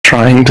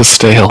trying to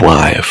stay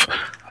alive.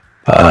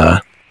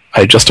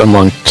 I just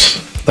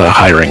unlocked the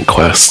high rank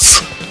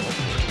quests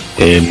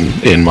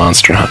in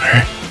Monster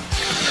Hunter.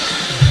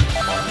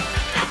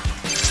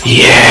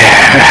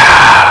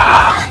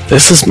 Yeah!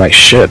 This is my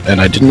shit,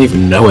 and I didn't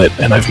even know it,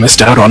 and I've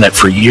missed out on it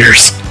for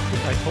years.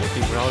 I told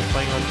you when I was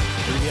playing on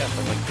 3DS,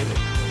 I'm like, get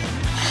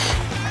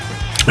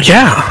it.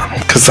 Yeah,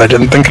 because I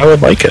didn't think I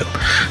would like it,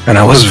 and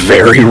I was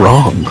very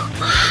wrong.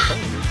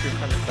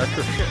 That's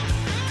your shit.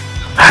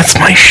 That's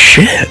my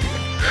shit.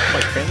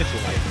 Like Fantasy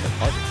Life.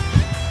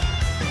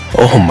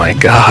 Oh my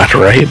god,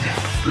 right?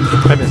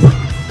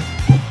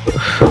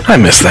 I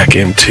miss that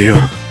game too.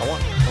 I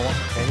want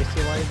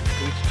Fantasy Life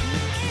HD,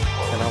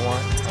 and I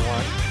want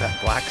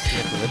that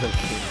blacksmith rhythm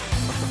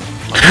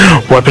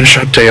theme. Weapon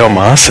Shot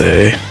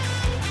Teomase.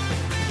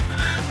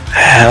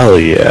 Hell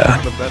yeah.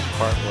 The best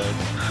part was, I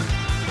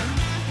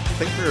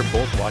think we were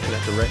both watching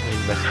at the right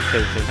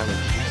same time and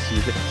you see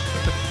this.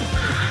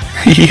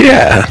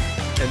 Yeah.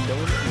 And no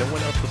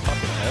one else was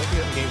talking. I don't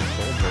think that game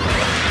sold very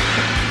well.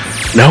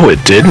 No,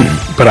 it didn't.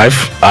 But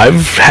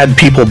I've had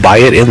people buy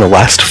it in the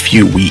last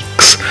few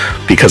weeks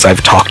because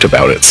I've talked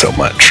about it so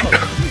much. Oh, dude,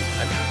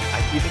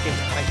 I beat the game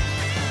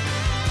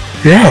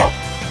twice. Yeah.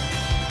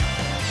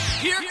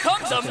 Here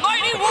comes a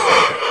mighty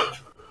war!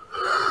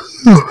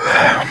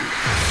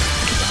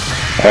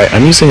 Alright,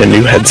 I'm using a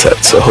new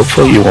headset, so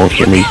hopefully you won't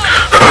hear me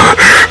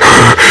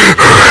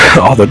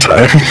all the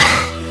time.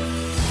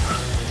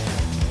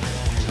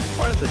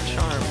 Part of the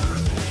charm.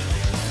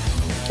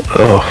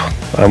 Oh,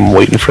 I'm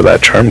waiting for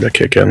that charm to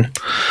kick in.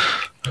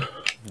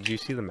 Did you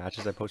see the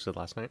matches I posted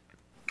last night?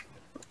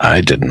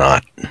 I did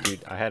not.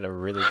 Dude, I had a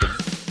really good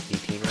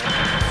 18 round.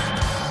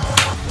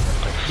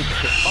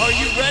 Are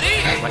you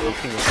ready? My 18 was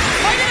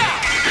Fight it out!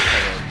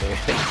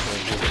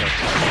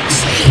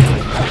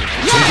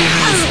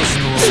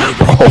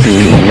 Oh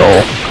no.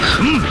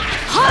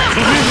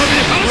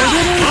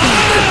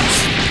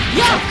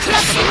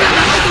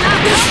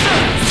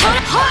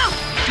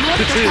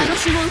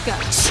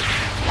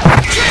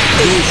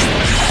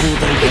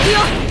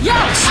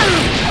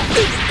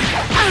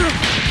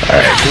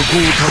 Alright,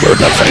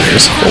 load up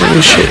fighters.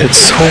 Holy shit, it's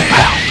so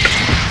loud.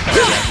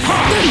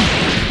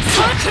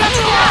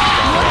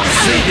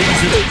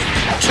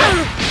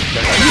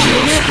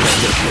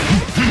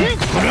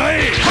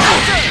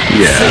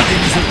 Yeah.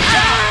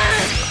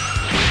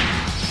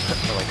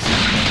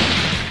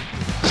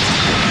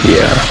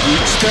 Yeah.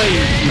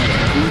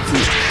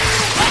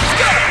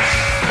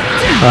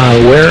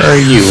 Where are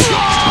you?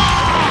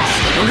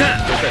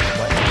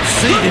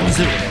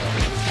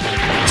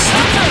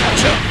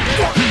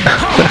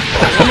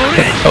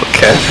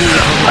 Okay.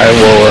 I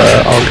will,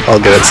 I'll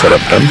get it set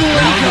up then.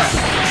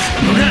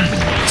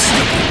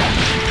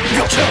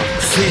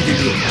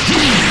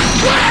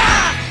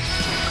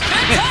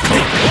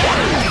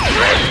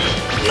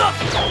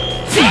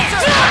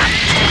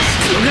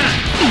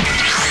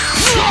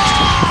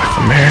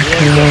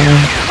 American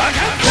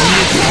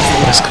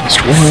West Coast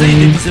 1.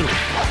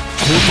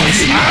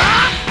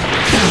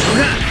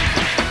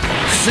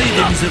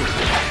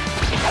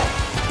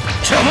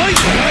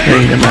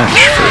 Arena match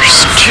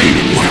first 2.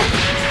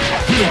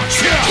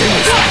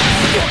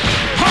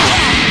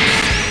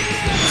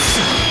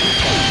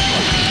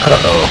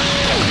 Uh-oh.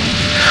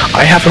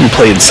 I haven't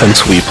played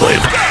since we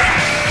played,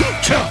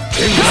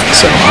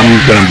 so I'm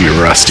gonna be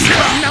rusty.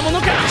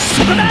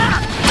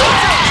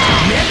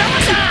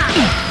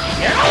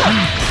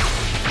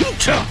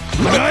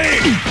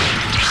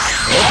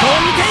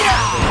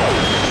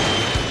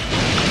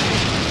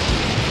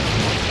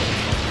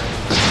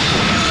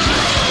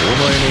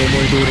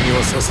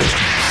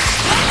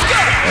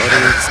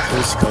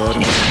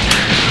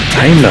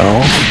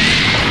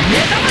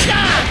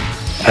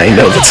 I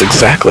know that's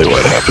exactly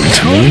what happened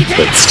to me,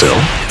 but still.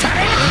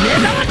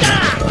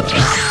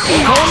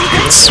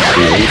 It's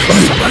really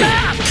fun.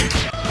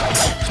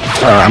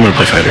 I'm gonna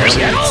play FighterZ.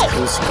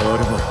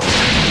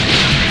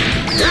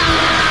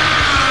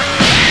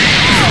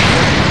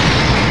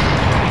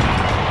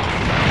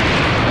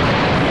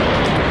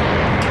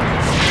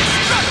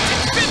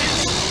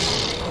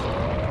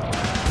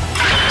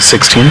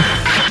 $16?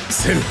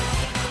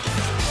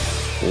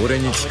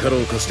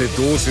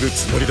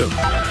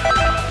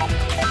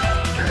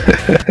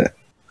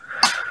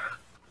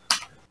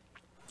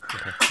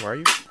 Where are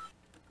you?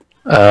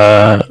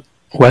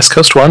 West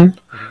Coast 1,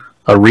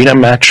 Arena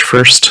match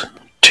first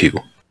 2.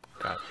 Got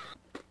it.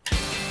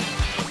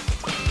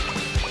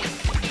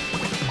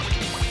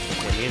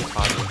 Yeah, me and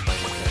Todd were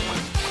playing with it.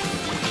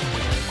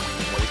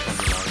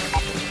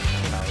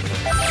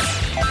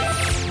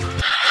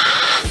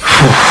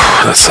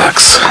 That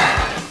sucks.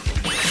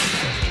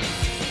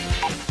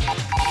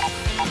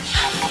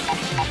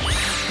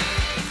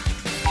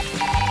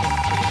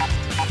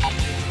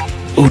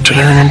 Oh, did I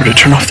remember to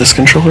turn off this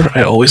controller?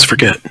 I always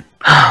forget.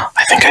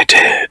 I think I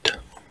did.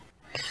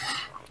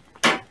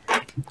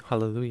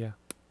 Hallelujah.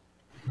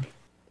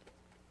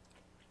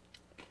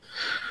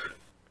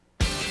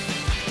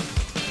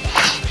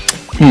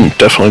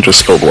 Definitely just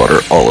spilled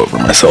water all over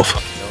myself.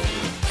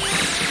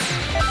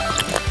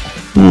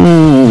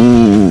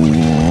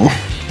 Ooh.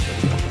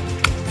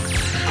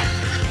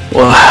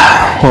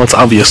 Well, it's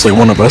obviously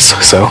one of us,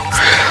 so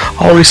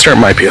I'll restart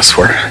my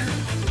PS4.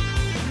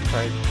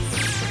 Try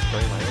destroy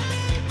mine.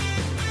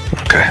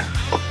 Okay.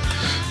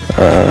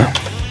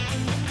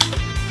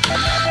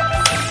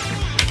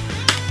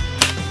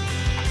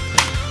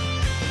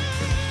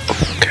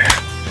 Okay.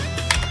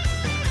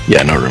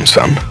 Yeah, no rooms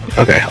found.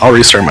 Okay, I'll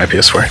restart my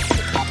PS4. I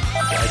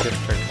just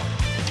turned mine.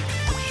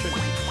 It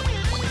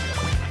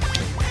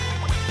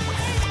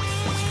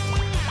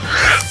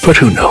should. But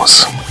who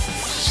knows?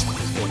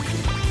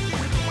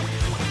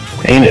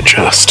 Ain't it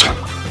just?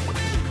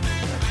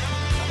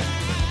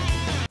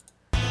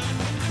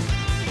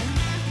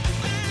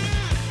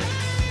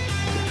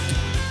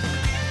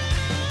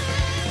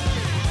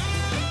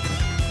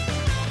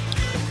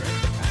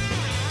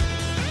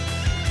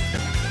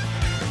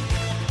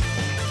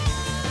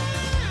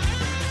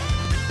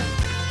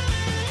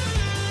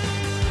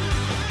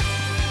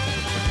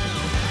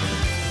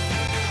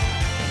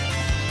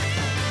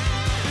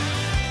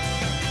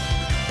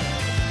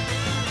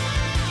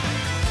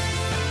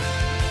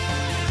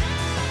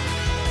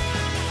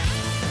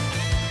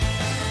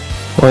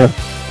 What?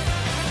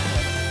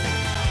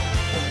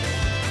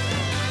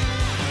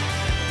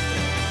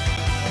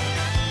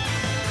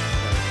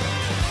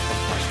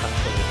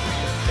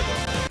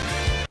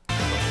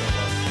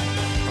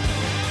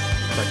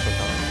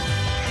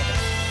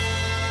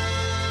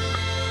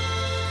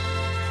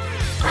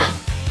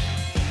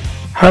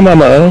 Hi,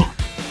 Mama.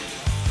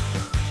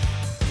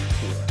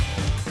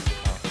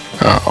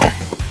 Oh.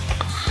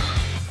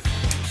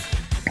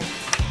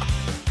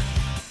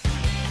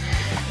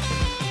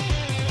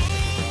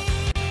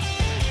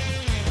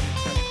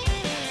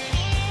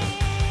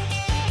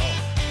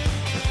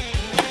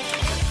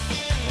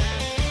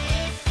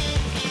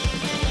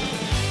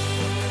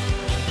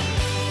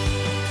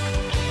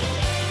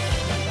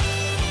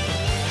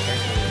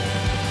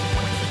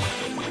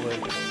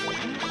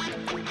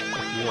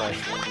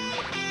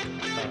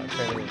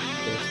 Apparently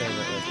they're saying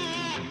that like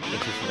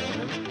it's just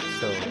random,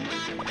 so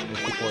what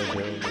people are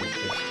doing is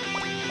just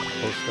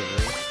post the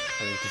room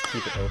and then just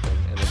keep it open,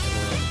 and then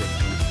everyone else just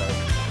restart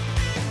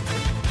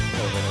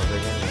over and over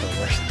again until it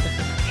works.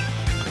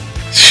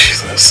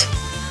 Jesus.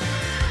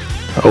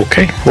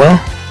 Okay, well,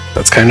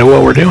 that's kind of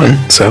what we're doing,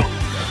 so.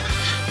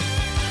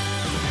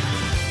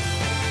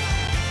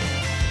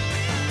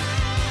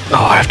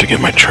 Oh, I have to get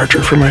my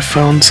charger for my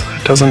phone so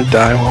that it doesn't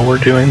die while we're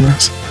doing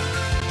this.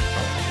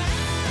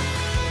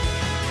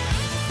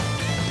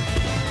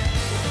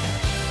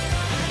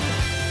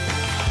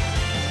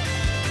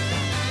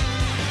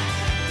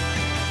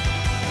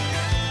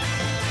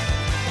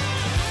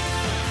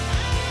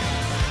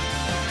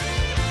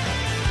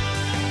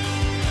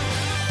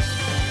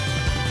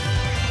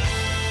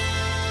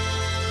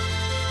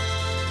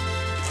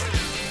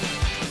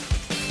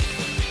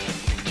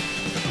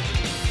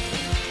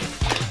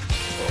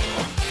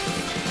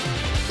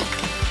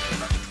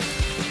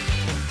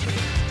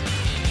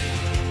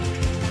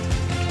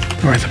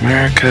 North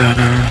America,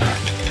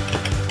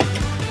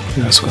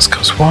 US West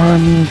Coast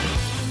 1,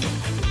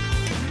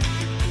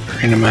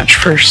 arena match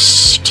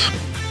first.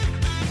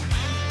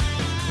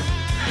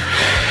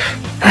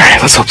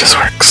 Alright, let's hope this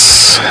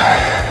works.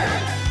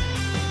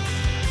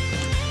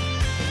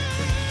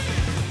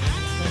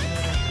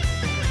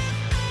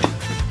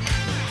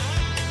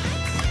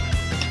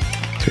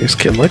 Here's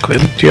Kid Liquid.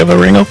 Do you have a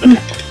ring open?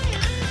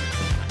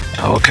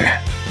 Oh, okay.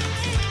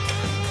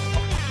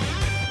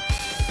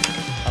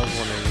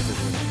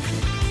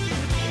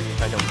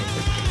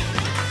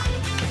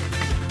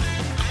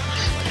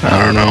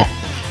 I don't know.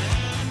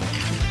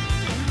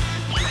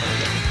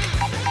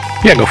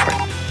 Yeah, go for it.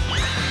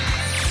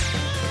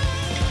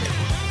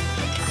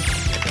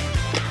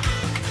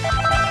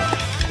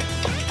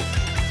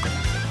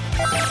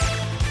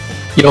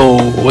 Yo,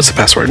 what's the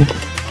password?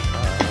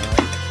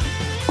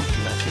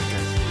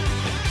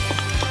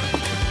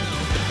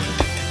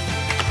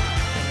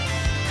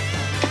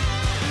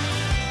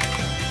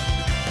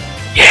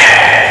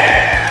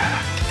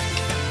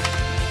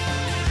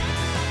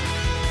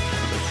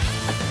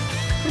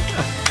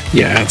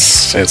 Yeah,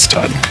 it's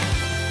Todd.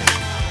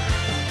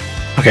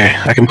 Okay,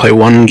 I can play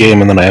one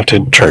game and then I have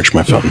to charge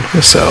my phone,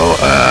 so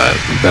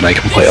then I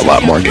can play a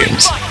lot more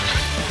games.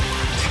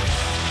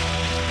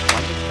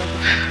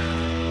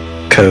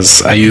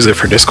 Because I use it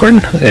for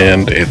Discord,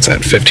 and it's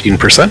at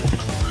 15%.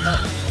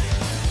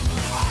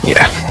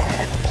 Yeah.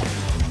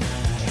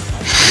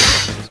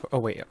 Oh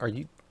wait,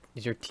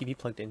 is your TV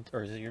plugged in,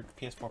 or is your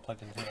PS4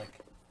 plugged into,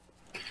 like,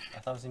 I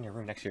thought it was in your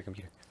room next to your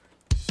computer.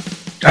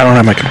 I don't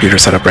have my computer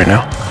set up right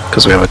now,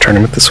 because we have a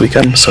tournament this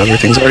weekend, so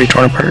everything's already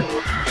torn apart.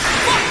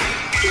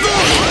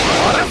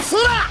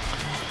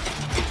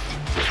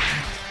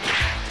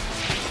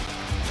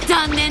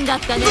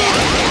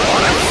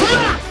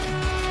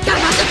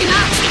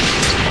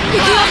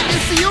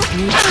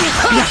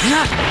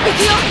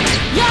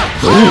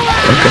 Ooh,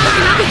 okay.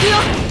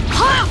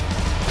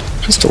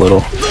 Just a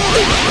little.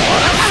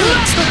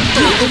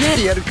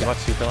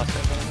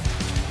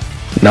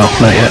 No,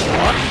 not yet.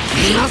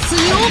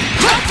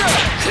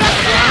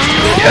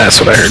 Yeah, that's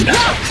what I heard.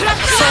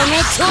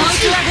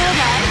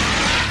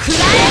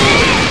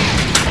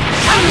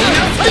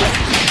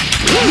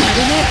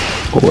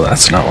 Oh,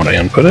 that's not what I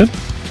inputted.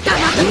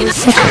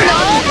 Okay.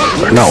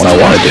 Or not what I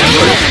wanted to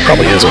input. It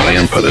probably is what I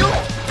inputted.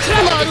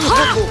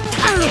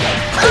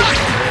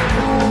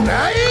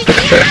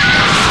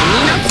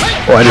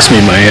 Well, I just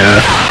mean my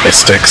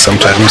stick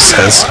sometimes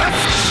has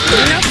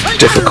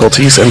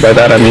difficulties, and by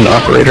that I mean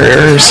operator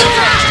errors.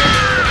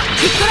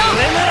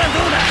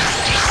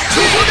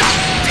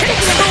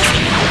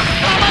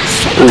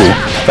 Ooh,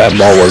 that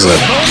ball was a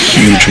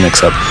huge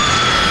mix-up.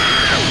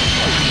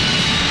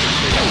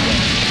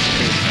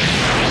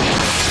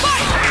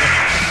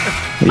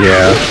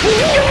 Yeah.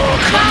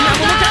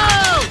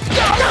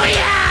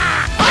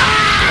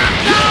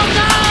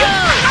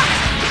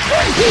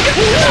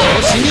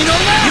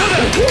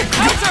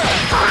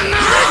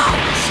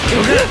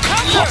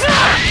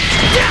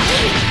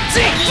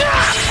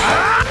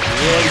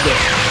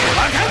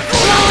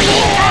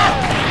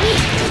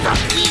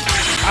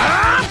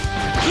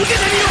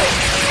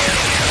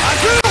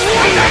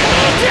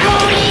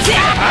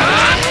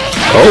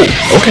 Oh,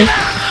 okay.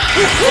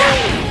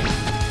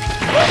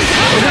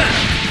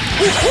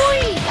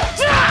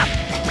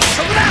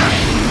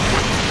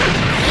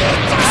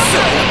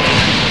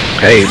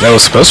 Hey, that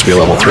was supposed to be a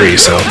level 3,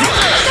 so...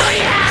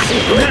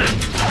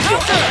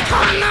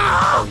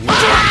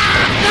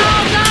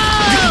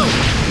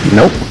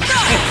 Nope.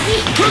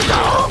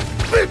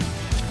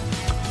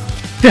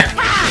 Yeah.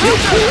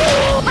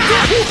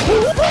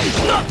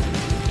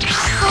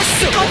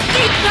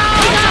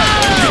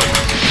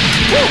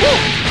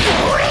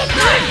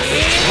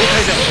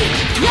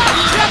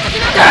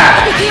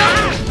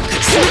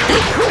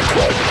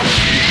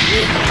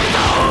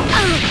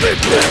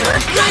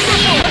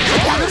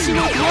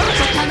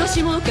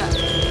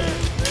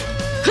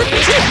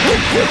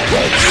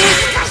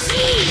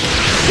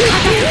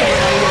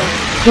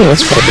 Oh,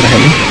 that's probably gonna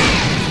hit me.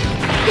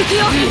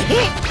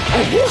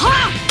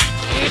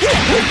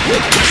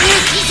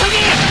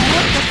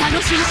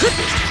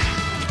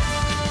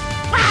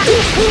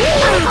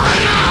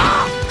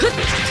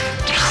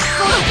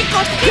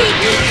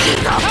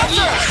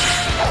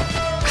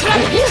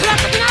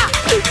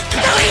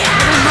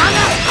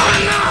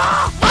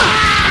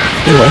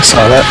 Ooh, I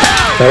saw that.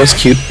 That was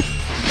cute.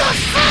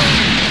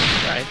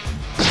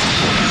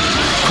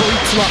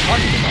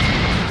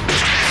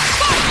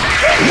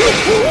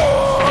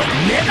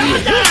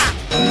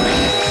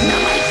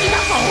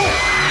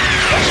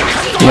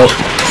 Nope.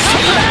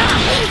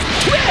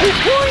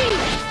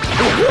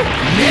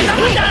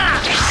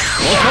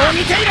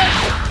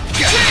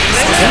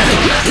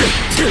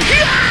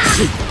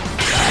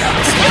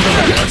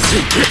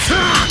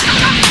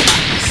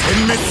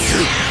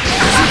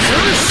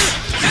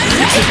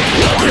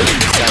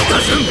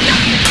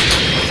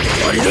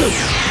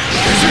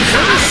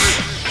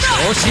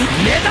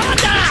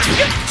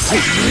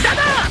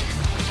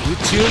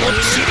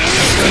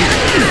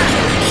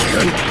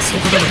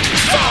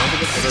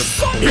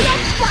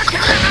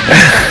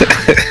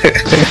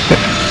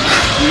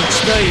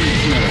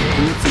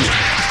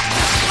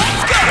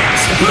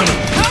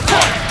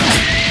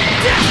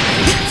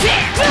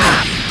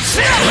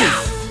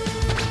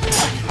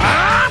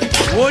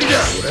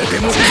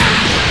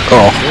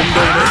 Oh,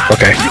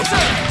 okay.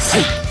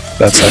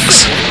 That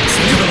sucks.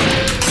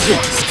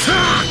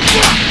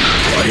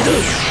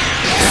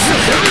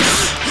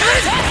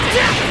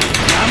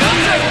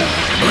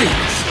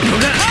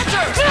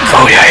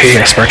 Oh yeah,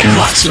 hey, sparking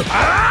blast.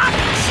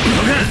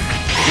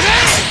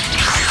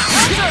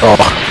 Oh,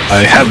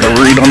 I had the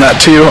read on that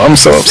too. I'm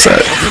so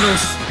upset.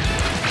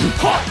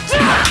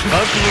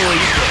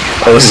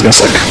 Oh, this is gonna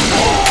suck.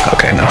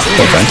 Okay, no,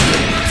 we're fine.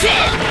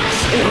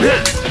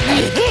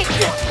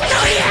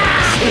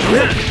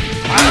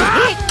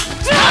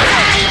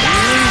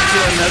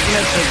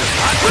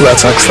 That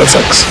sucks, that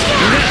sucks.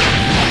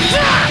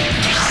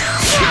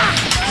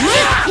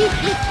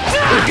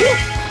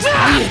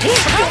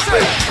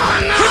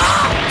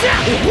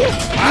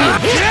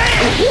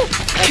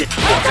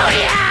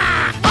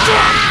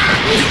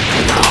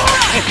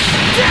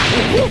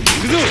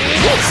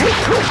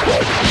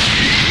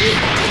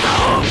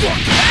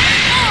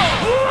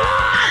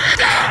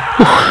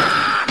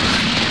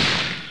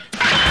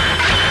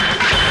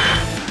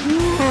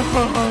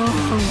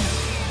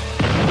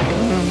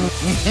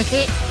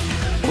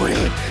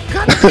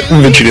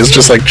 Vegeta's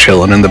just like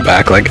chilling in the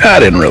back, like, I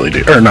didn't really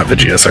do, or not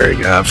Vegeta, sorry,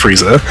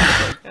 Frieza.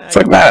 It's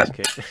like, Matt,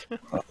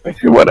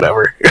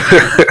 whatever.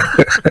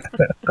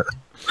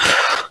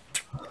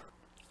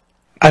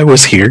 I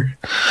was here.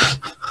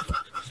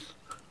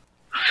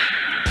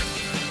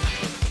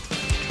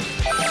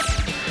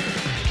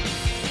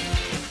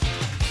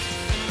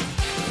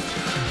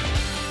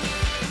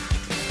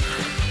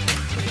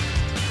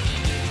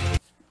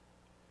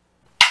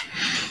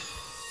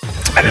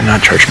 I did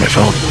not charge my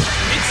phone.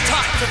 It's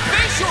time to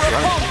face your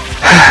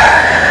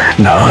opponent.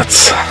 No,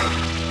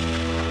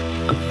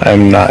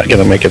 I'm not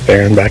gonna make it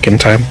there and back in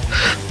time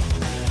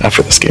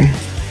after this game.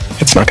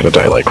 It's not gonna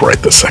die like right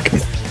this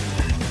second.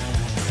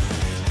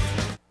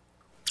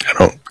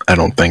 I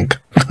don't think.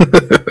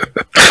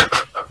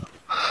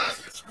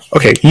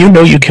 Okay, you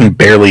know you can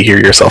barely hear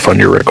yourself on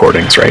your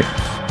recordings, right?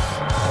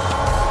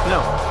 No,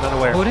 not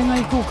aware.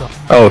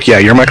 Oh yeah,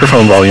 your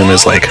microphone volume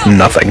is like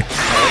nothing.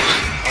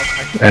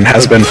 And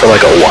has been for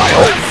like a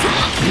while.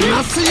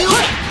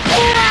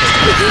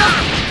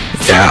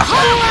 Yeah.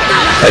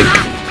 Like,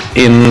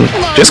 in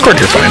Discord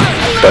you're fine,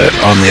 but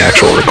on the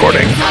actual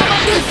recording,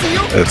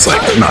 it's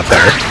like not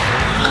there.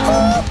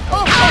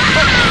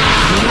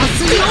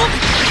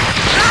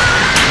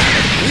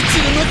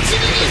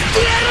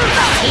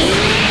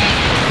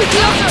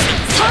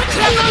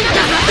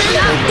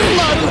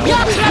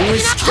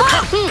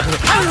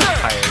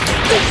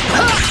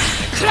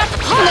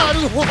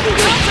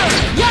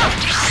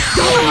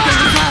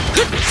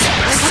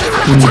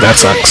 Ooh, that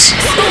sucks.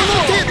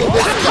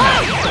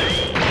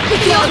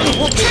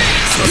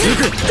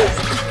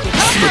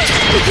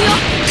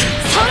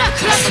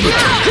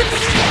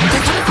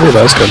 Ooh,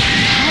 that was good.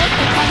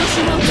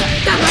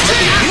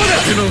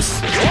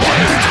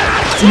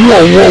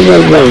 Whoa, whoa,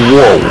 whoa, whoa,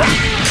 whoa.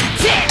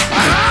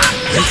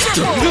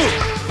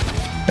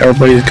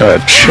 Everybody's gotta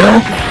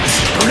chill.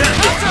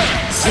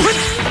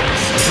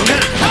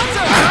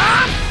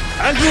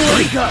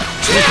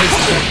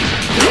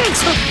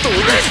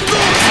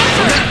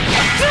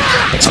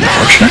 That's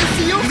unfortunate.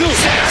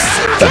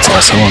 That's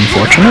also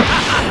unfortunate.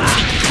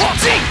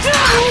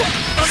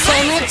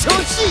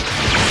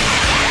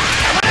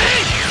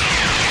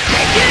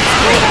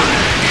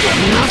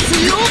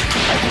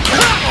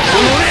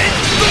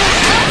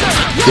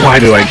 Why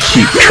do I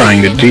keep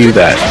trying to do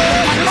that?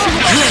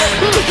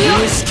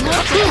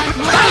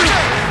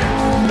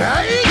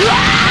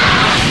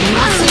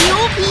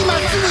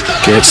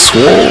 Get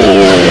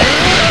swole.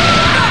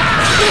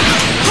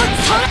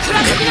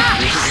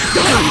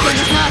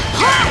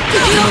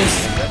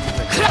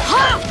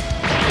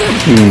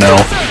 No.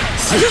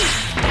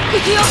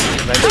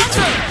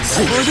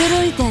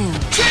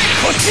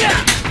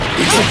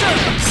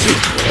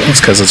 It's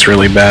because it's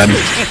really bad.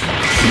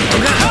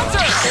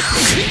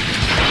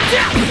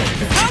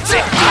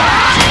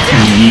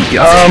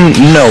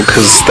 No,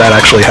 because that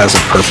actually has a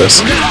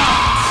purpose.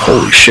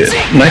 Holy shit.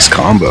 Nice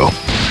combo.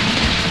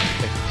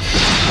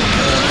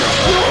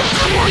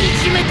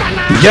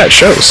 Yeah, it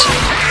shows.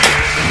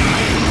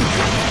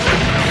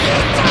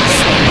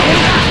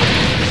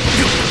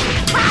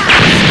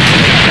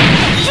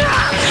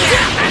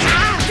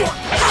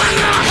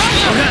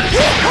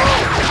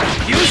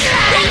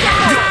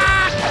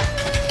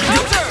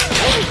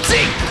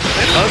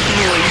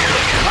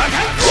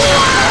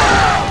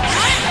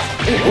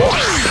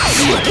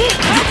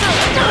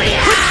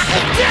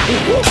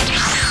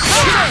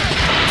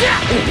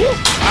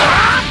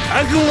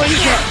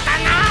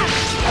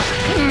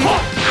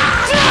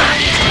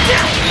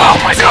 Oh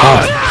my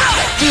god.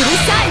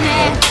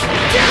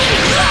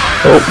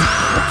 Oh,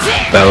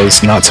 that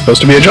was not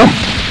supposed to be a jump.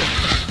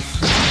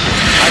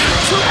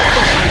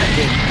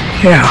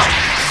 Yeah.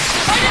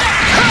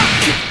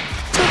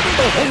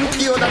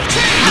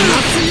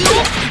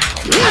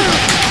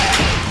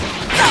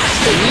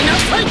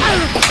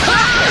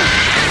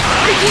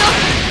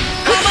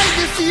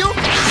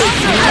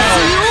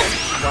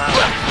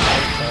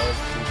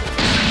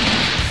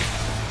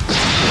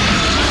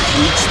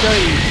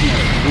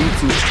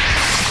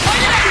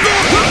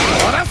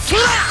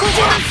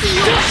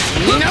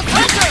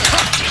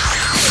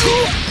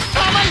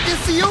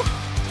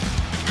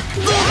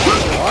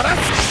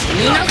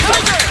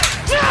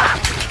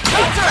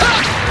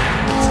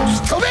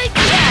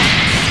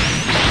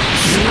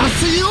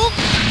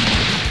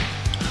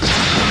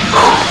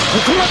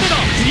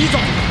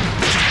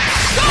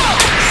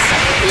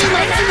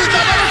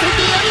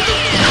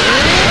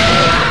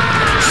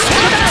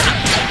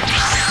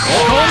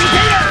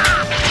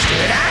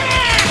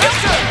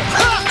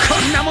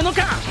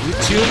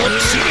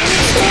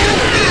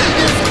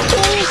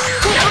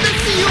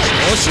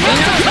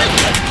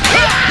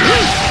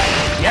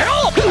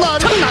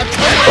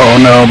 Oh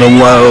no, the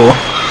low.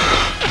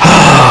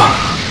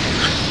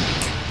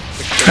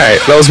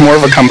 Alright, that was more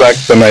of a comeback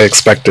than I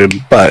expected,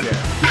 but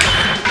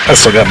I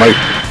still got my...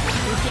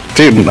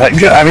 Dude,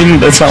 I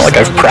mean, it's not like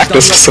I've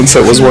practiced since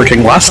it was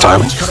working last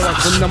time.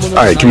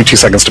 Alright, give me 2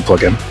 seconds to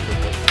plug in.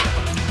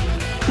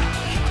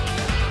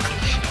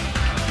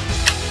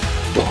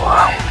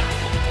 Wow.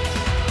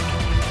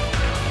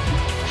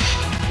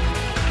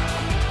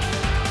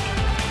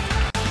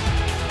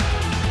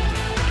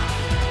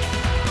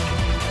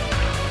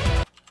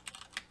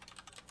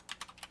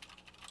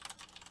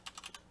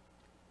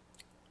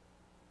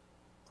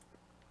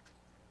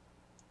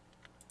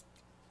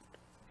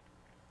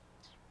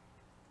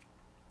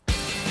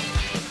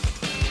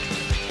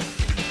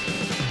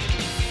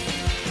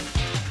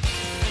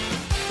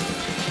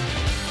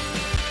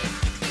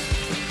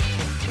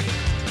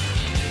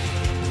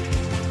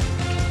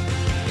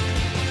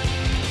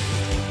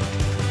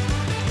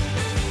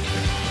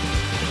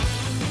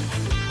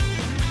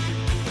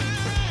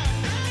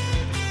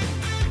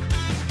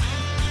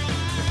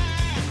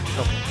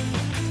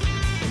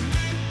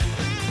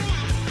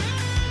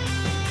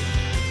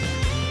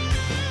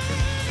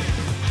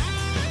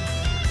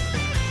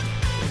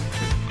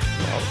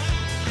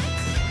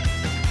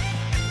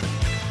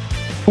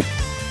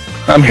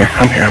 I'm here.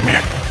 I'm here. I'm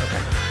here.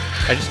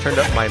 I just turned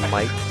up my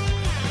mic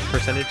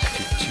percentage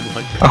to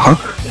 200.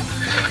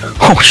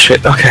 Oh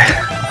shit. Okay.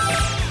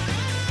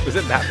 Was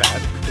it that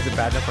bad? Is it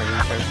bad enough when you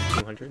turned to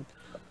 200?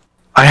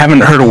 I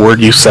haven't heard a word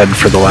you said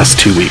for the last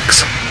 2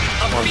 weeks.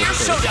 On the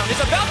screen.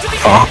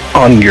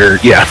 On your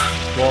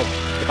Well,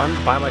 if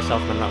I'm by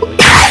myself and I'm not really.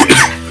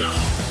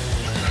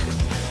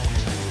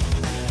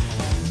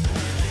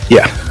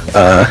 Yeah.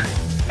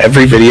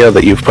 Every video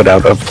that you've put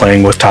out of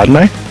playing with Todd and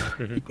I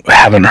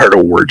haven't heard a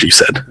word you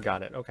said.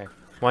 Got it. Okay.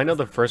 Well, I know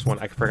the first one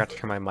I forgot to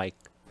turn my mic,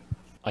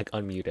 like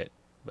unmute it,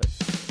 but.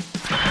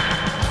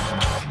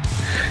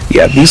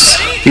 Yeah,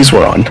 these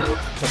were on.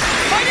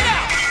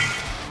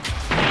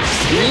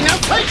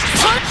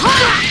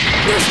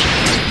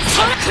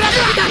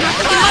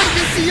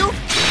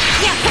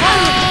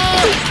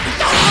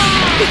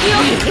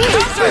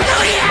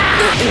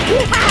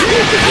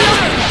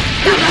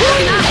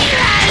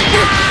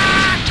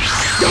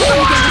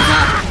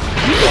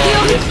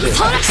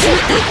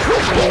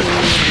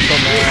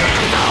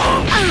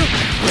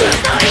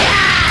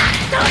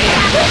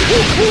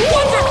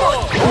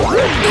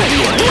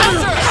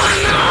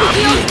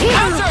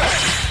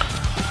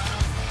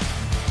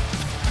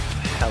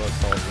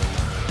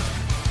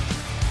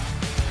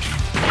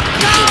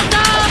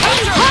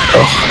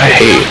 Oh, I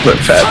hate when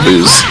Fat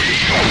Boo's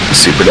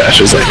super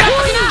dash is like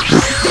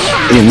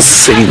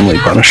insanely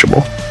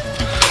punishable.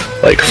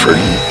 Like for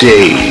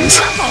days.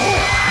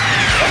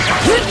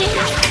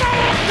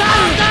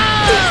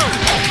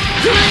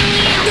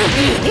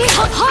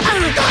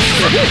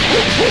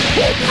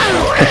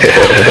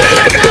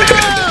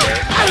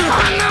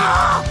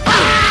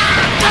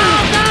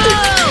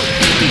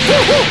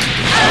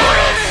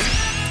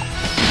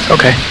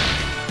 Okay.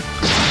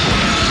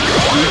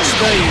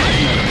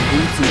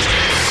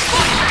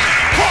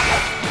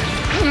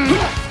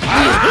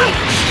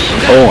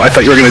 Oh, I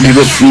thought you were gonna do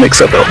the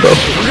mix-up elbow.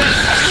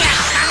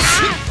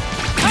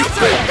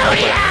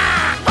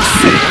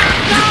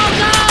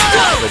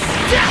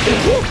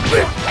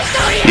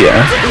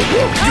 Yeah.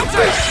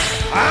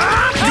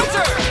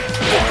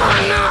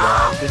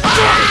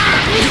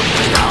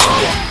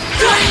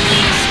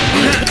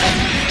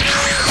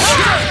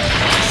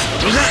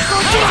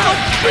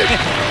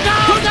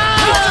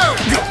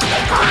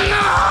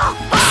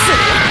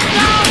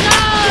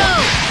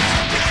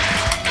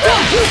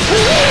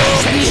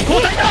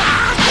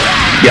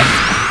 Yeah.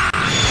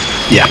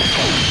 Yeah.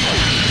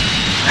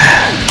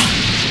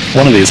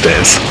 One of these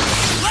days,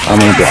 I'm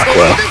gonna block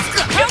well.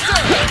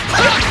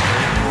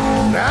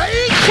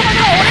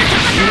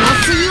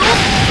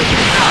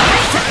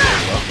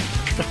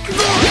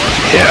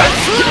 Yeah.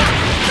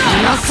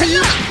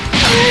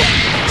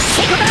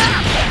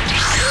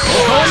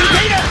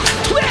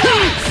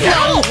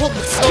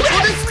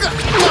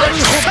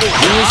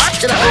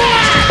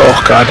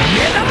 Oh god.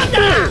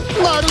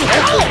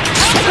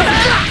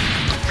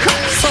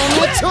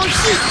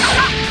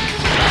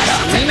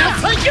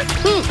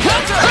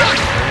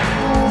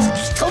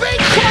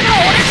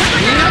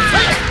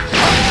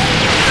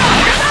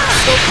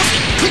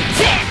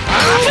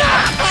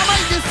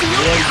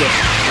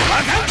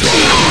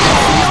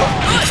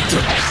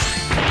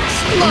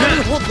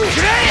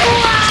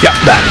 Yeah,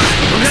 that.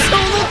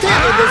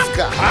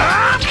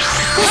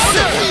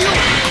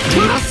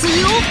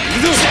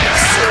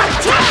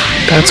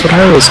 That's what I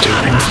was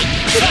doing.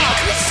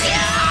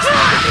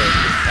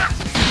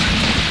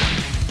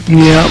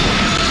 Yep.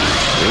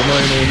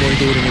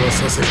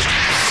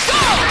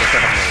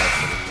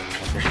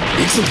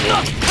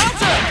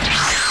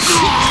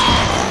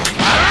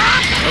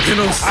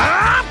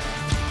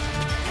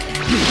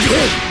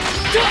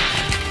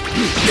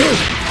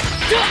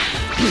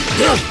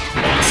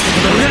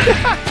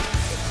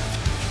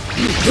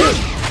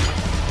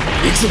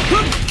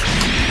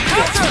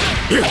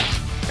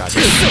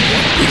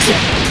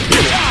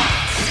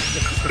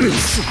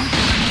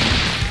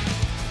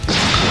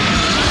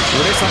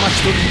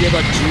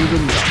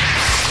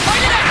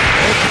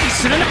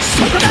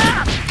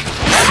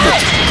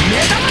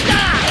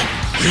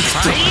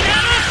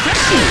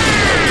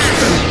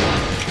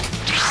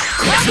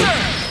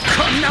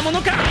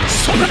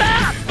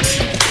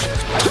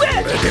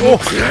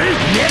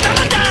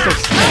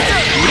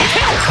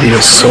 He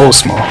is so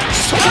small.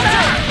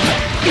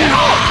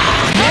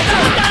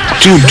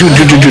 Dude,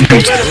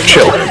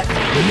 chill.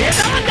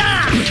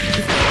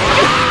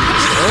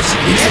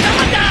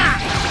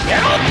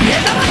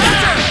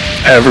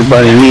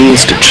 Everybody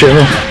needs to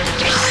chill.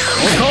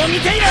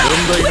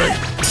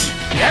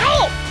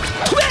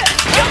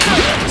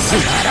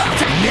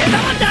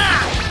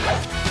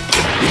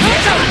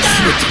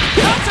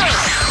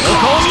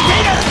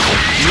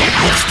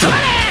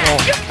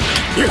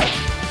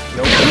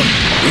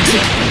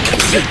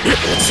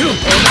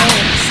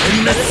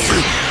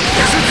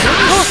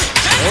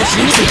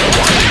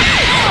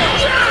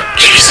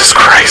 Jesus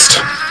Christ.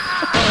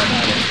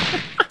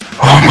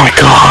 Oh my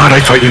god, I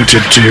thought you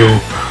did too.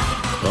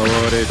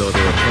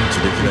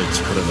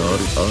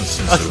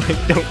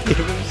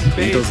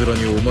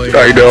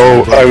 I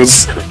know, I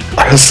was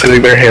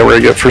sitting there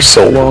hammering it for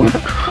so long.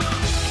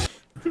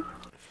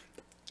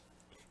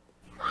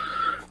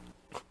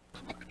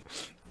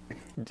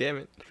 Damn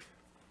it.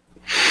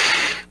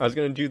 I was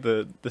gonna do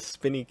the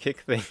spinny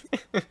kick thing.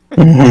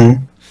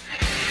 Mm-hmm.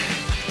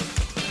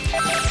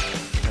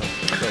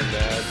 So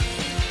bad.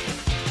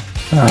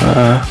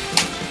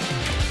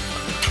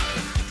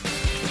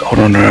 Oh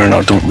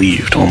no, don't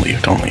leave.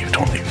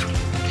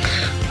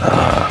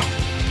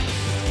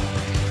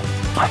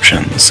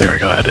 Options, there we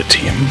go, edit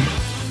team. It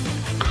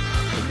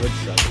would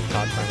suck if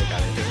Todd finally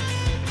got into it.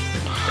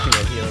 And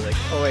then he was like,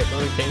 oh wait, let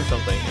me change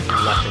something. And he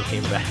left and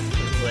came back. And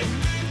he was like,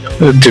 no.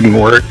 It didn't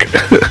work. He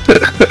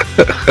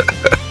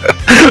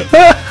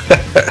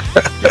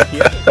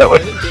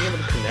wasn't being able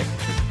to connect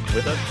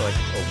with us for like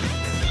a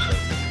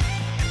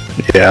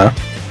week. Yeah.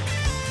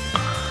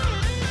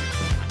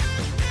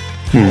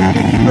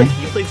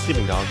 You played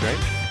Sleeping Dogs,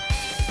 right?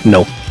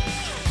 Nope.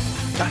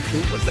 God, who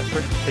was that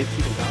person who played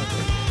Sleeping Dogs?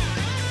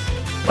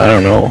 I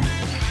don't know.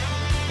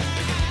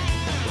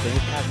 They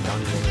just had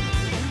Donnie Yen in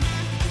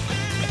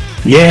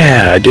the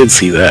Yeah, I did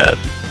see that.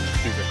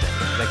 super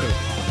fun. That game was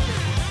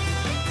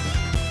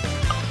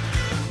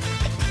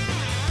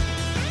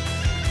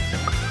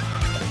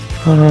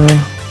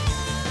awesome.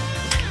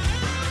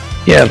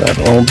 Yeah, then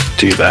I'll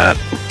do that.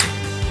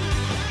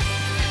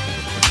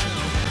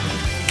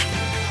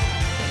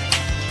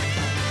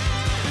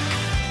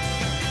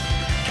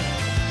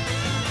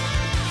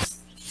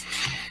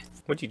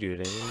 What'd you do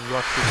today? You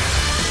watched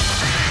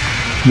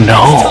No,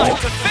 Time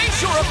to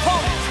face your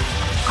opponent.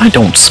 I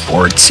don't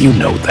sports. You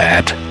know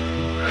that.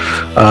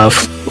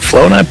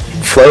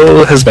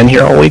 Flo has been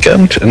here all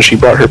weekend, and she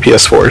brought her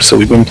PS4, so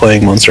we've been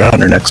playing Monster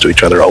Hunter next to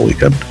each other all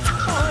weekend.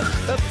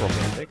 That's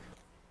romantic.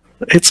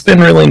 It's been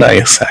really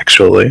nice,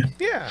 actually.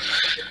 Yeah.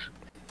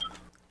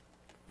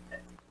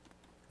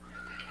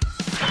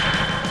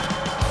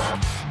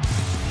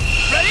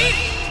 Ready?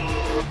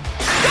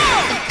 Go!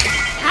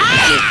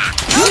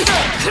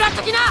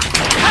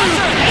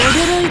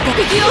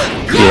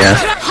 Yeah.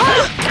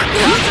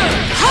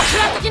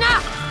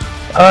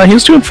 He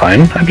was doing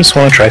fine. I just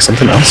want to try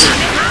something else.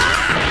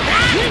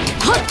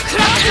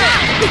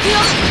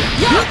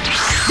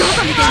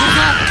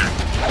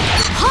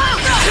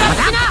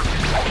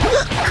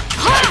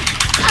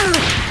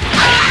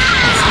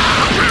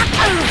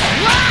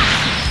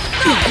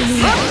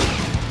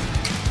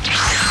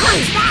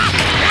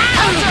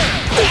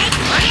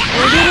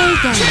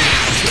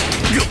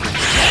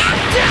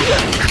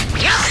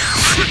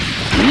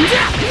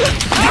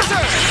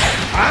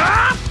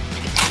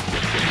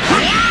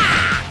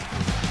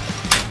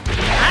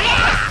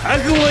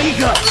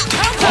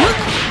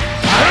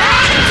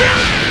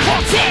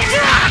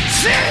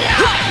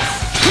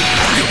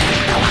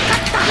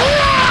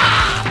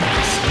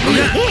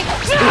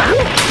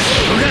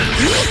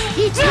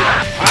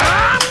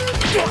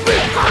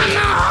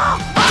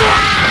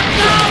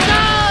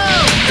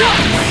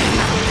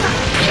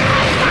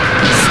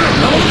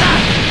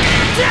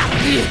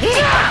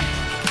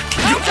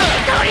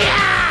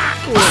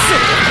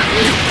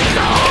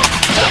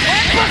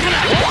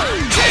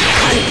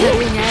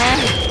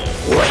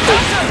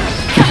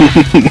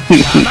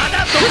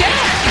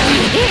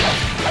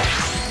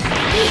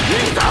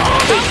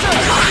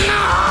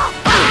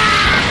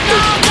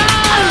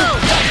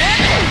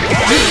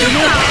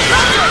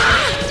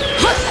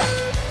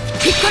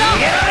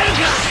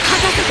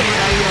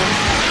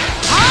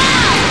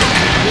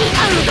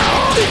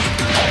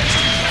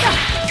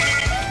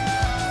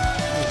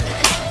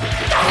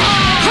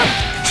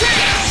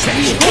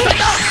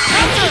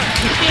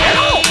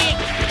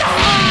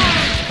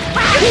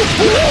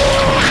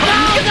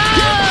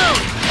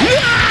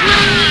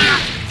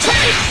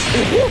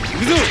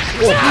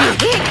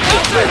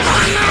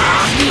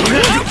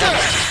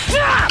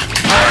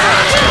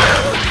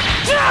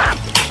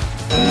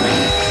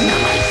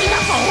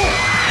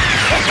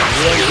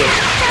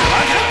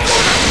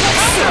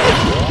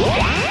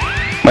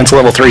 Mine's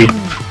level 3.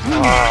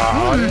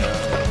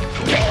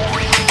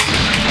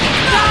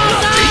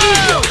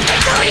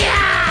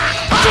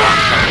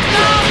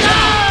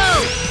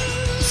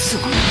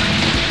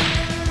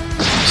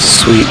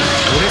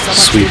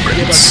 Sweet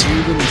prince.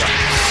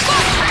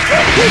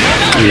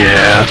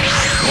 Yeah.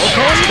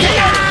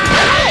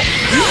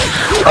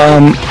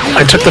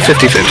 I took the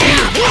 50-50.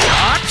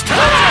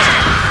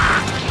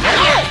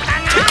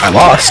 I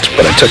lost,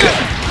 but I took it.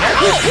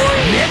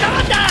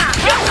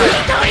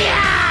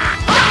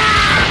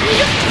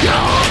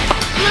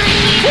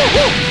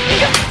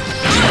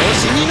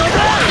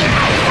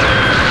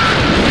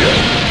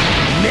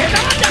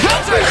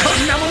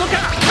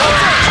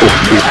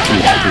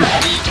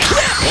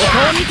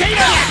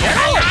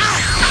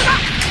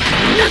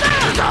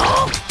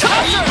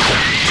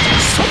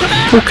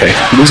 Okay,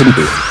 losing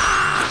boo.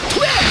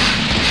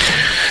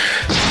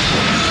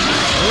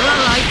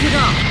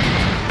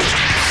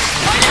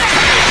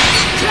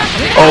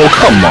 Oh,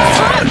 come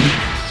on.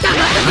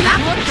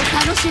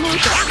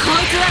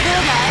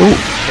 Ooh,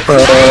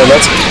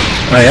 that's...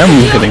 I am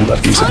hitting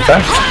buttons, in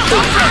fact.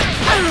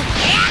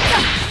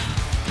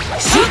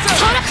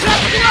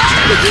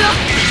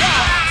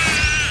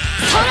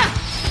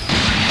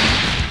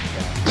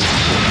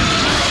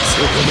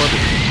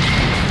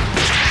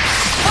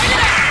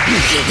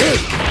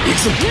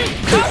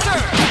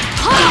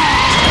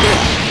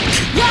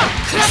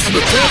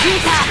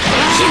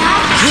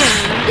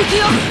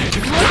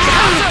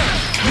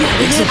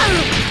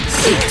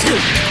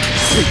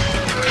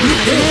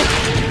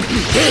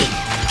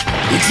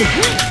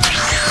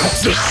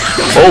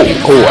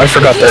 Oh, I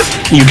forgot that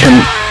you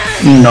can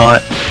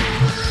not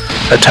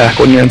attack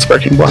when you're in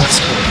Sparking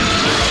Blast.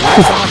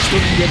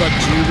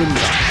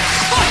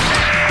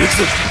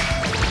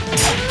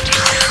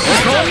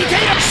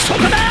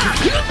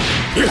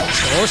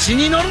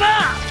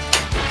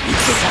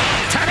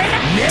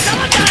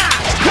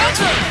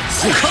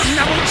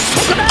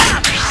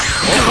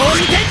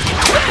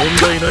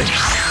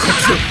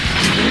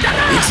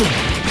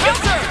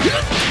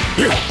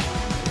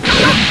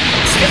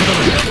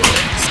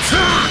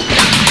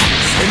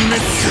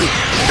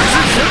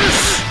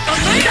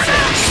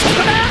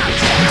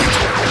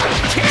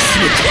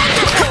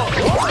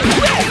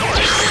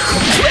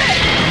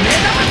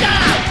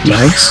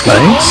 Nice,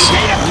 nice.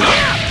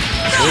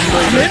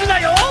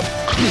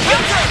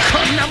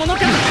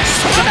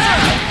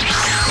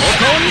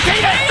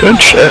 Good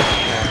shit.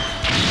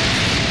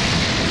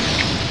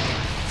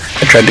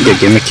 I tried to get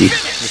gimmicky. The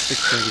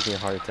 16 gives me a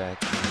heart attack.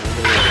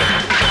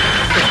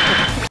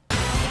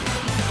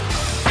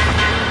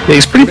 Yeah,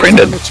 he's pretty brain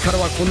dead.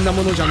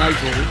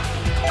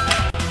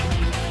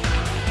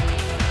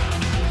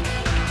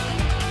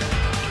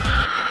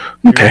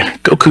 Okay,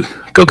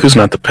 Goku's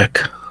not the pick.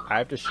 I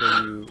have to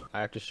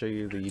show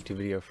you the YouTube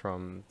video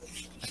from,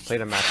 I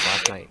played a match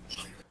last night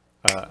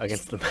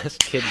against the best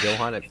kid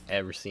Gohan I've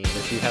ever seen.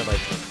 This dude had like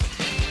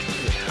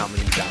how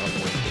many battle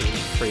points? It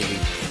was crazy.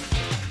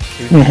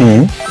 He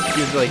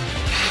was like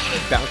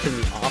bouncing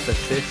me off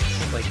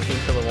assists, like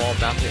into the wall,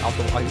 bouncing off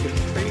the wall. He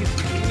was crazy.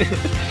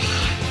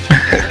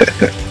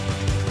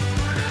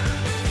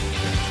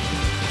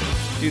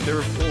 Dude, there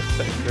were full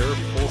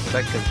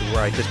seconds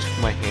where I just took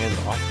my hand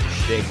off the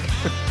stick.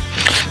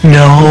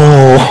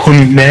 No,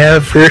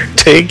 never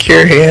take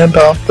your hand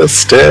off the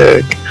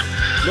stick.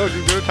 No,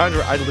 dude, there were times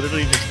where I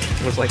literally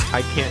just was like,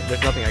 I can't,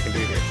 there's nothing I can do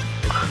here.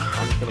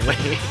 I'm just gonna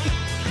wait.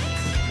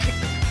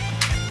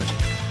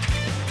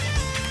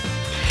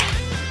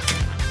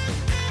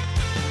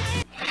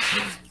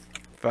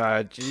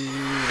 Vegeta.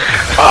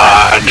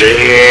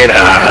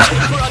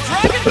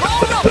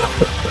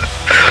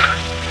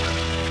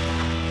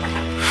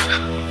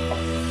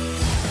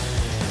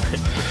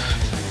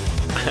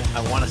 I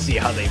want to see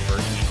how they burn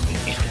me.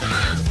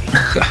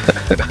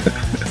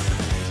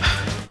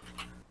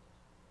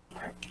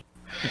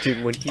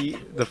 Dude, when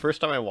the first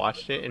time I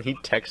watched it and he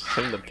texts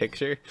him the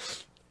picture,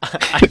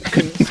 I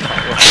couldn't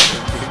stop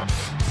watching, dude.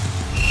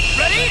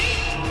 Ready?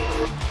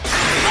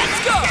 Let's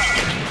go!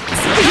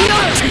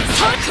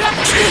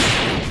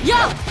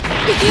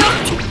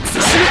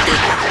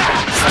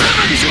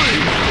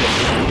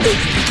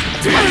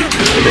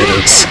 It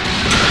is.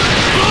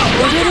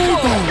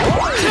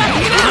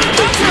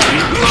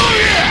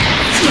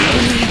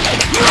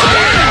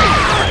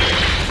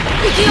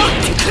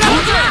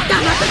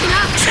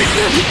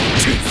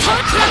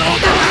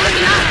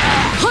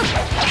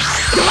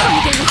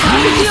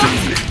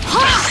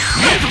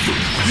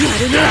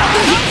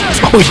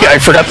 Oh yeah, I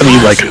forgot that he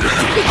like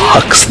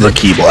hucks the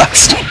Ki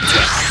Blast.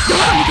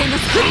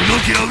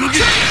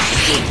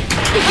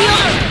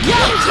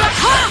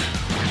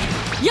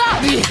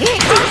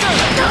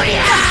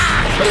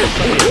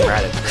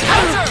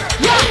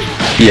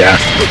 Yeah.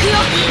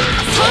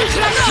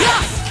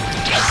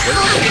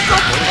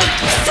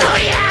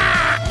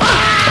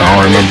 I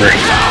don't remember.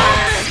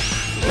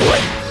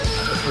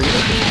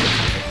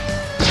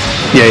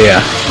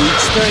 Yeah.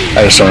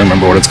 I just don't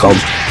remember what it's called.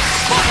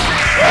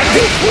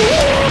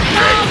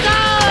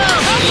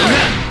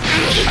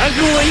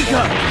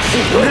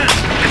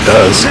 It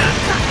does.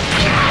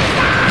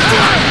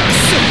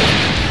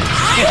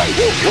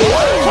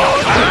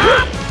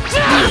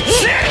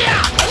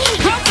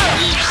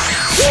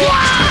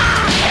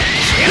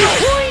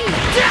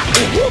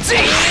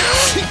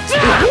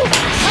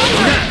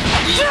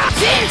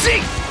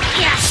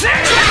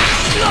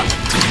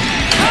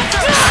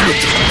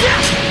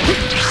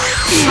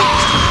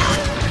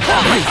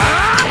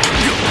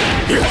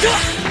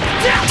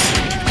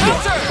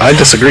 I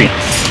disagree.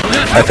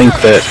 I think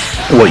that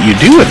what you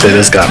do with it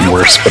has gotten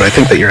worse, but I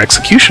think that your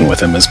execution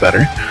with him is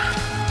better.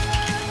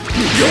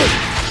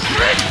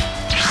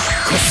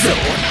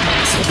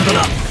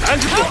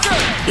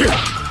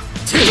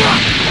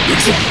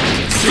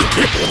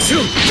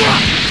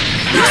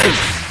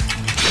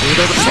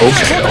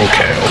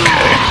 Okay.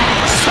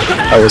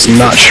 I was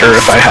not sure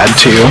if I had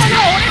to.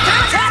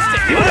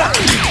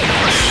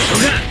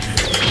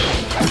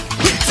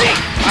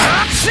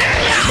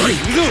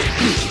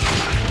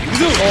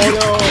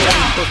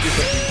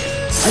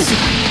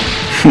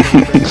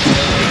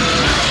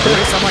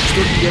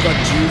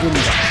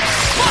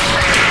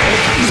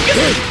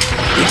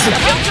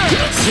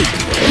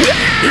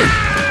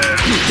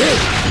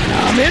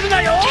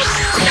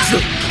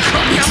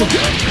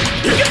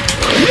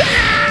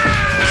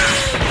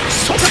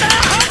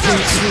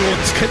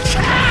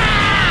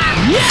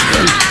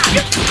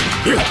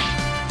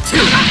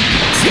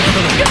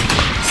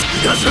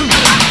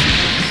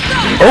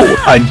 Oh,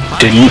 I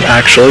didn't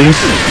actually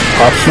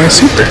pop my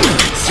super.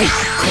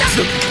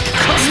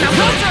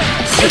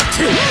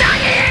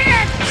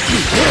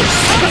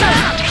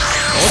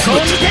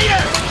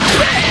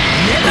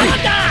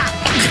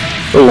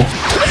 Oh.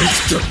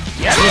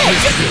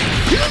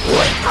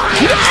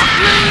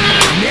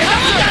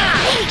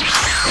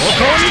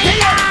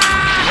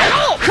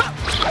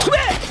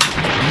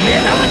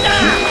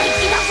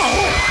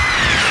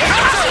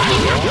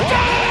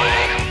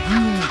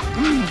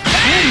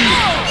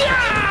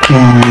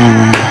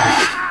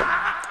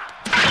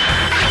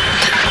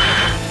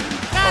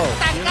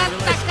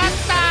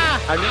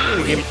 I didn't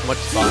really give much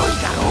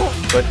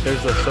thought, but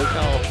there's a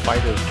SoCal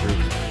FighterZ group,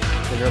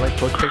 and they're like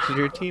post pictures of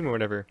your team or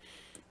whatever.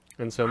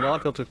 And so a lot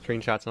of people took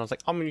screenshots, and I was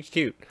like, I'm gonna be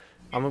cute.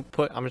 I'm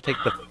gonna take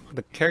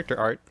the character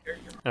art, and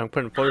I'm gonna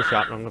put it in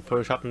Photoshop, and I'm gonna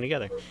Photoshop them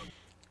together.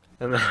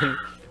 And then I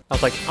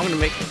was like, I'm gonna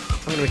make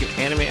it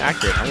anime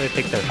accurate. I'm gonna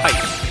take their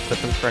heights, put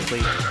them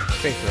correctly.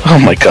 Oh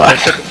my god.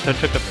 I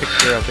took a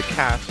picture of the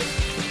cast,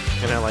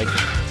 and I like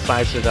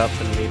sized it up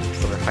and made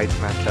so their heights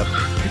match up.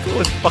 People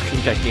was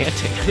fucking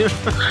gigantic.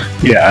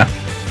 Yeah.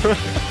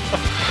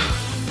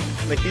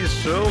 Like he's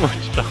so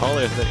much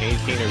taller than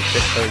 18 or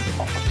 6 or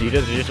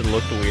Adidas. It just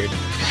looked weird.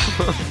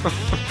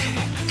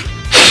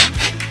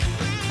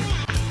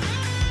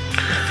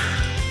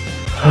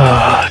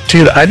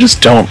 Dude, I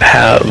just don't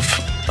have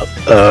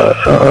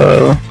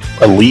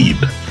a lead.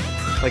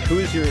 Like who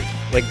is your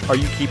are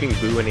you keeping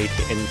Boo in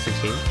 18 and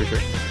 16 for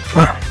sure?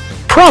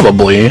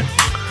 Probably.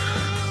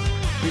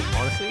 Dude,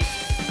 honestly,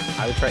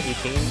 I would try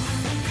 18.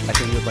 I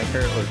think you would like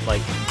her, or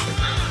like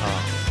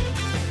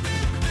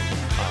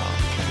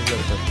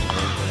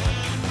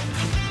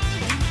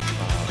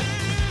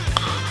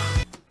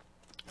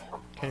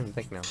can't even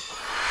think now.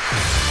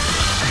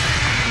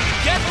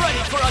 Get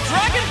ready for a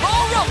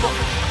Dragonball Rumble!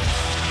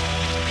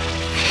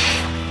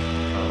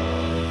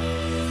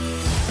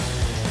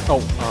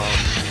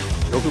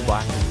 Goku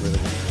Black is really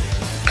good.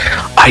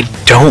 I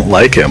don't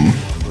like him.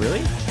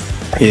 Really?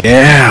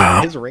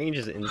 Yeah. His range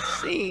is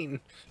insane.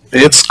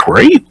 It's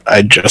great.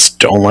 I just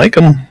don't like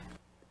him.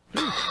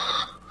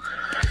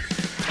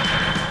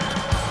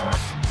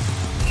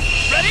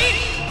 Ready?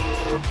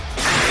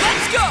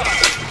 Let's go!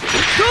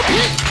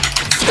 Counter!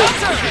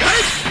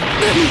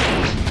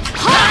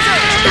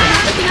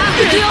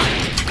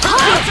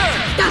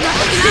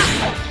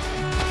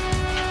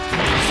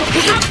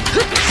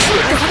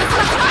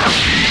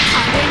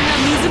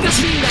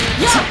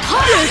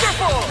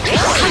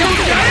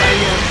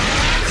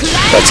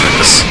 That's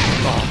nice.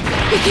 Oh.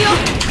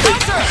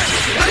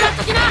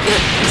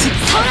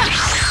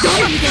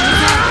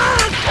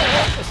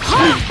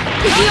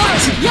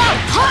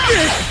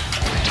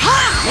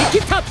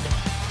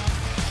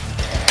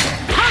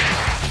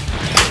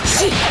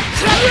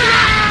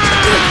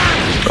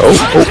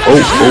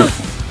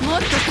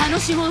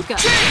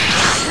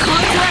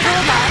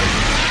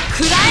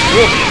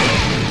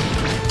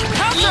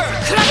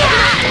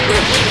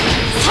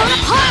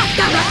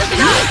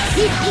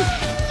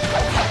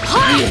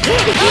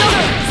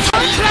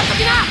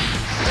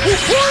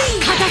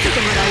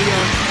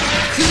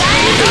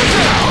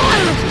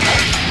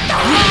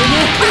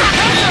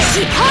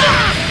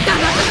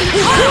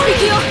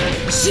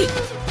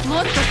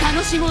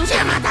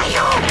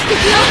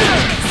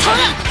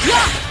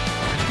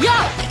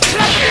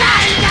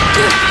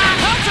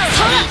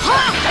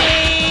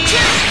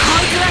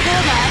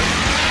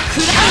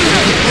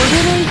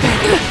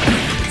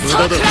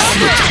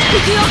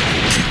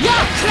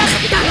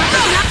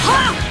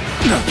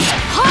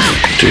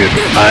 Dude,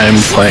 I'm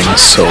playing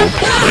so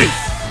poorly.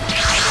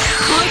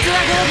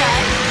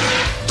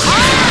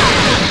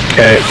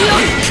 Okay.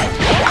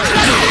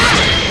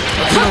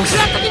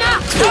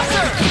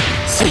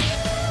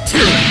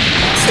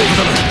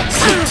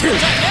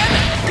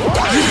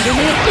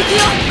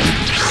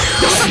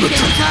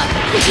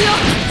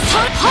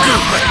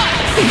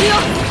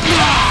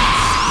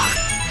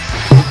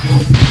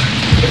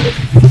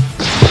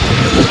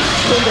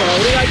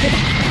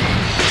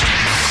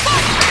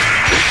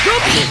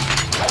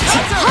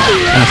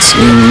 That's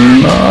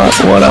not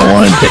what I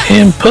wanted to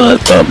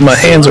input, but my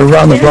hands are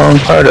on the wrong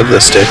part of the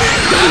stick.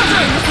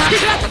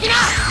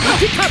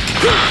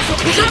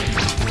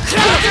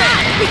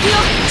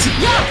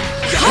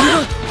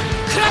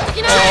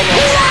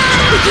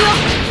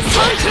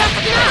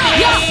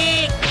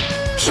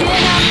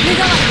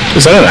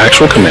 Is that an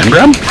actual command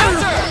grab?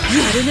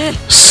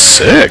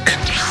 Sick.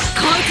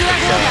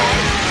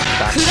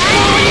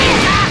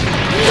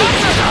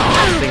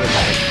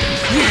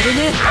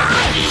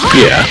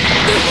 Yeah,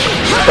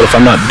 but if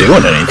I'm not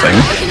doing anything...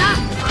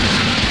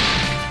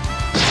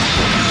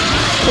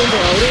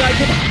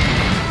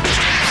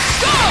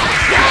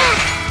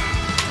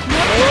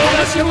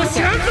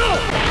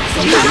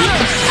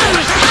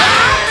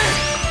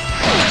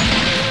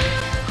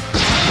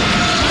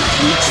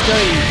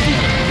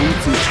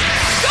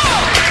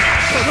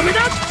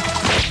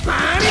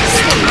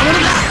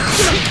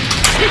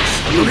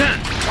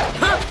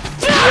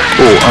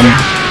 Oh,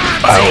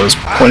 I was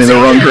pointing the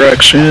wrong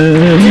direction.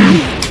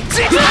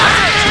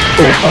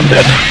 Oh, I'm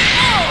dead.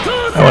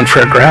 I went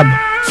for a grab.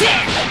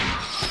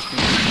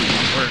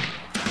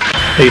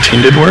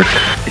 18 did work.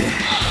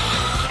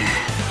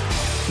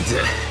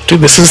 Dude,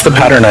 this is the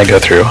pattern I go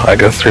through. I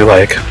go through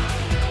like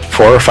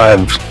 4 or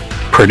 5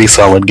 pretty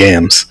solid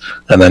games,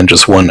 and then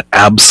just one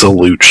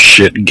absolute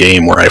shit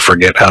game where I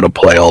forget how to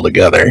play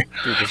altogether.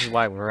 Dude, this is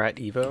why when we're at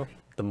EVO,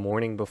 the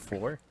morning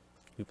before,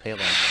 we play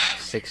like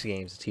 6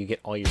 games until you get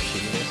all your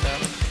teammates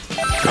out.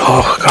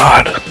 Oh,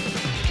 God.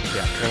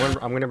 Yeah,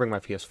 I'm gonna bring my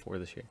PS4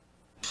 this year.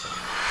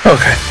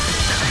 Okay.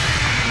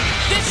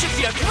 This should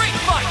be a great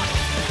fight!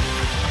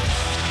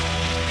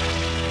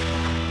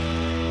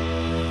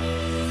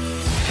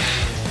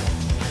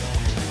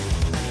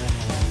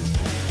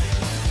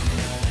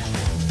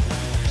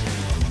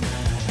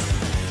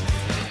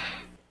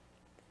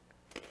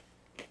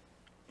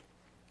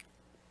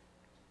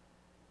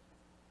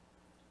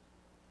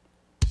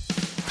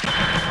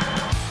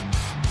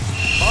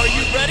 Are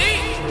you ready?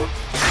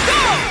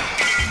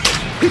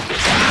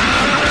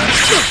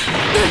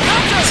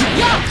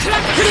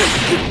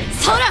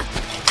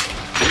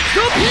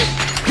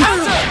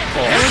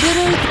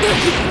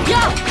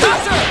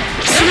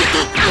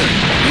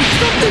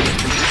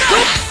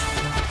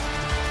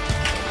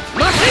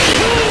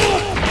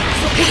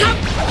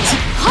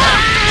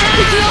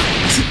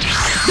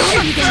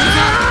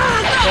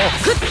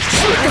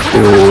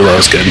 Ooh, that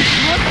was good.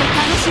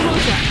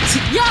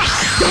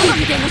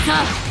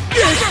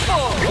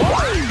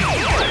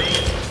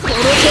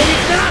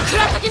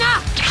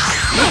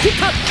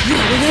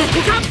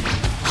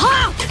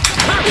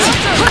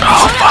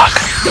 Oh, fuck.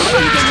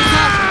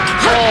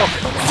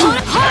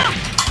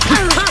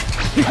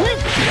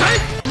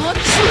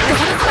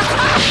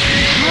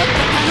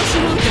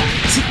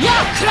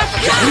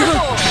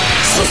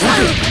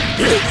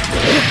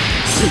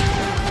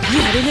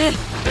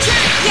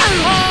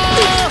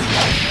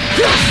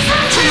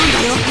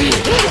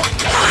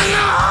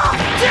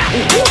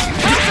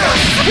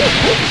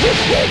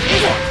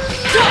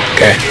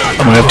 Okay,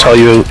 I'm gonna tell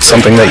you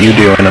something that you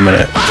do in a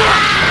minute.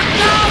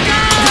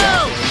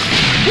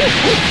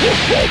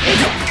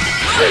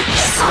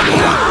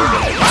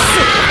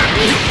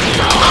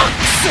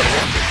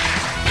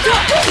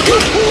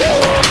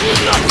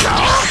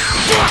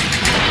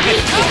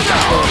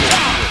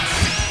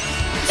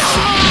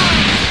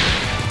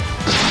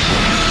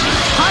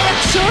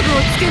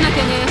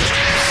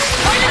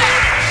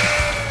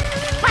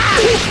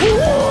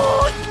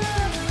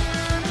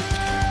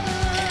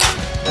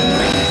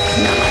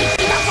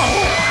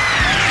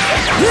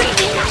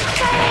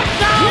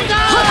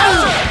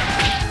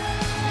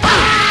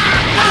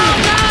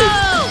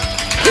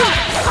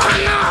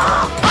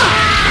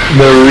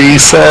 The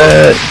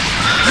reset.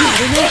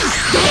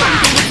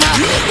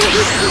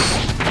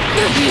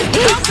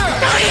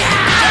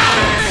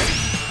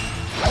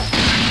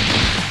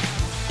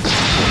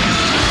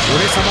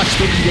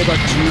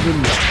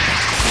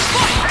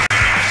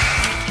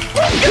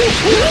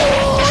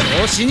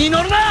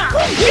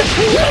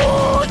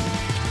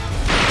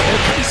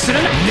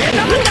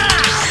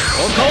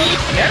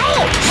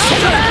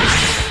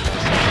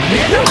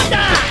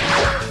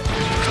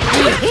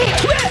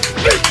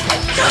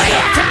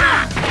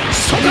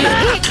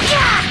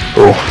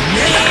 Oh,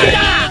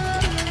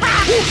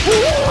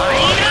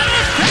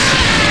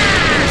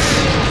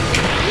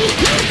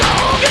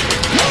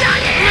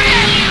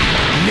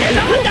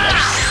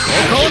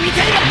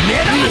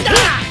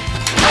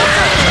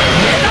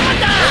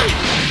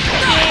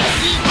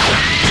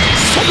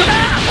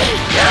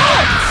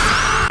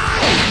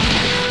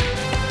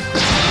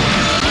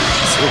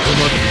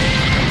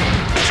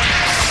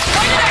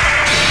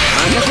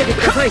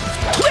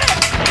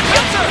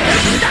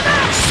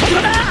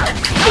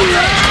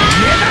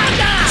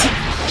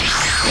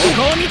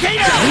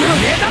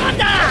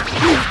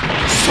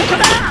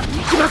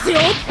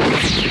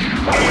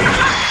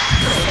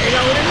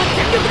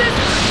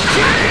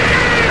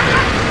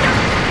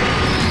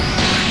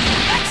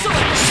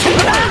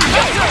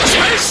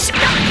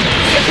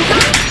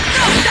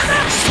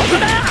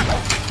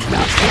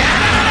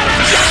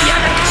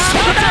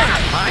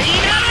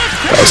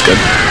 that was good.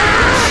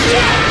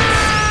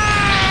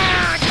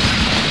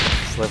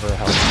 Sliver of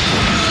health.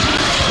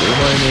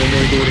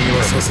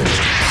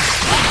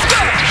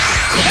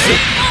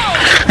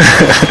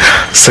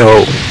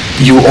 So,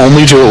 you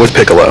only do it with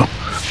Piccolo,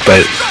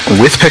 but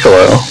with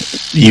Piccolo,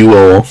 you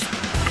will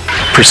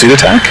pursuit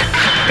attack,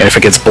 and if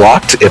it gets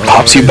blocked, it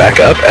pops you back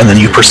up, and then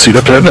you pursuit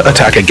up an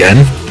attack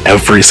again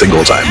every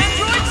single time.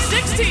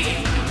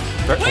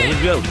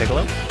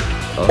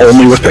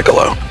 Only with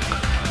Piccolo.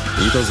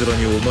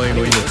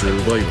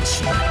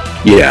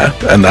 Yeah,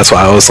 and that's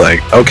why I was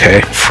like,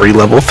 okay, free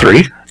level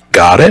 3,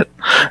 got it.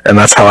 And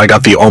that's how I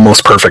got the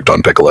almost perfect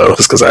on Piccolo,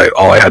 is because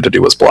all I had to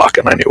do was block,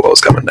 and I knew what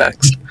was coming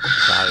next.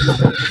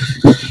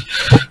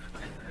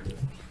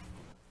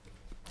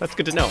 That's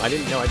good to know. I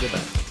didn't know I did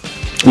that.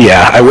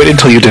 Yeah, I waited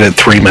until you did it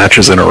 3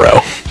 matches in a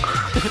row.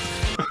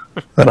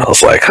 And I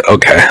was like,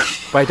 okay,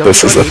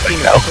 this is the thing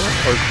now.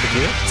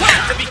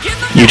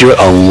 You do it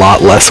a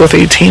lot less with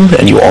 18,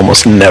 and you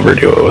almost never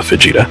do it with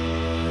Vegeta.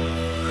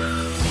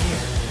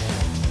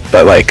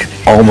 But like,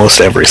 almost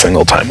every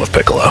single time with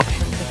Piccolo.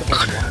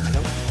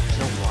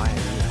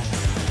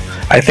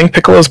 I think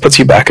Piccolo's puts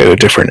you back at a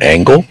different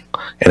angle,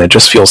 and it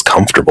just feels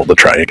comfortable to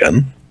try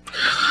again.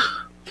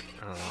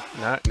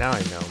 Now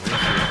I know.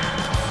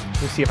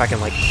 Let me see if I can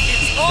like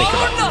think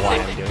about why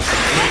I'm doing it.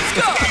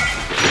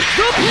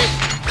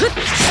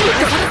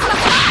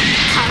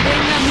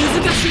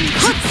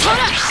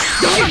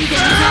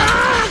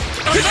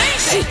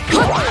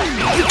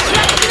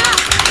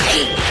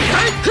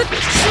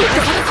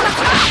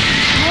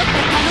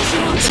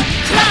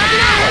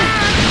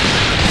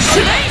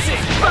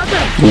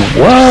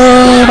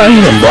 What? I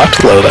even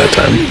blocked low that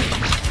time.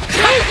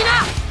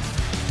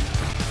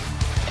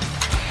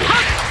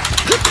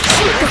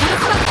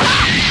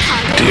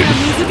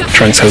 Dude,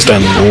 Trunks has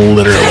done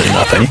literally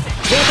nothing.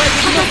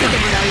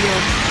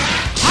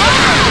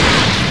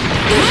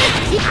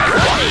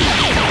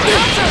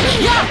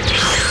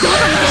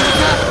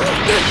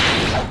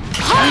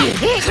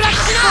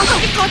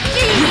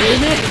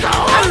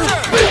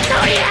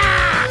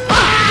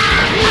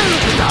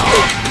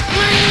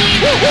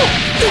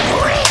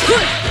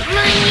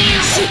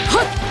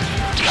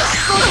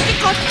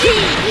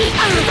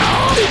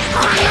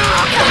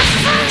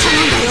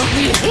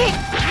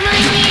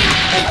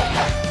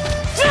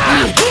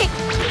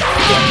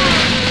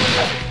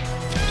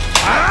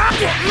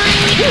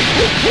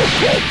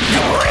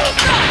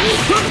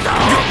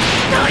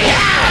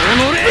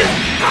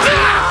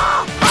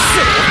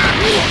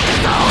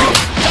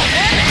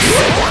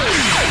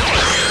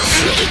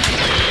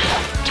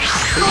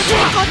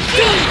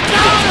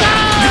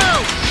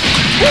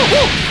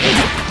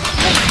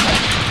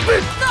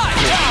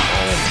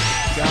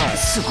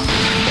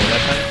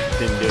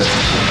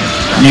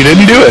 You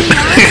didn't do it.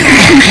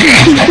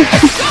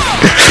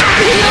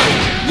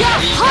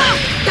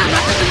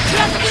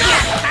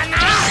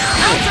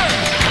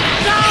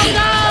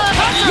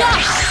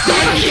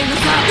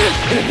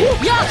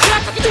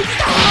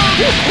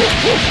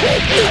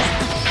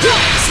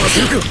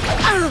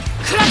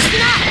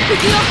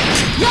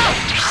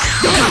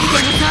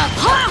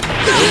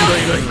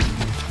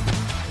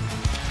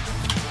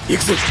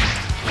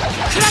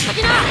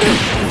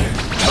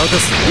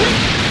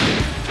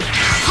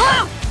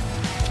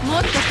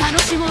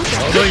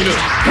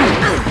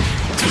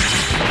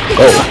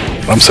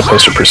 Oh, I'm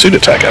supposed to pursuit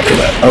attack after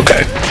that.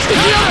 Okay.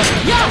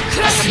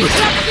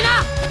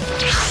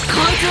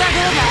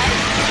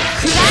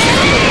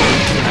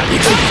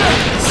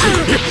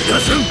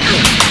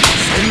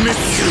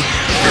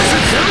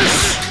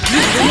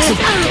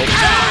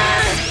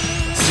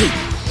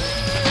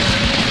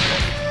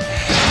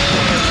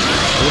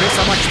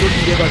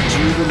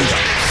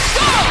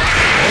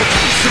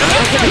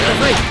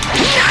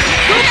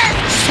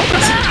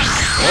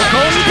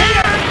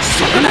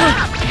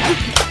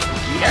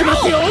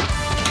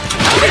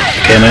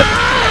 Damn it.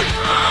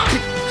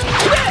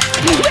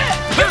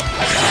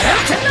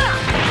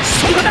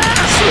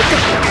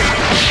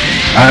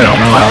 I don't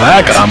know how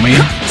that got me,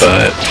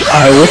 but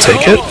I will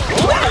take it.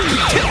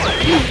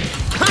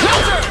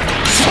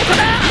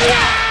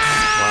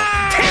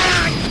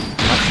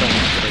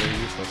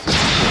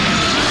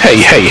 Hey,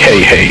 hey,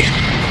 hey, hey.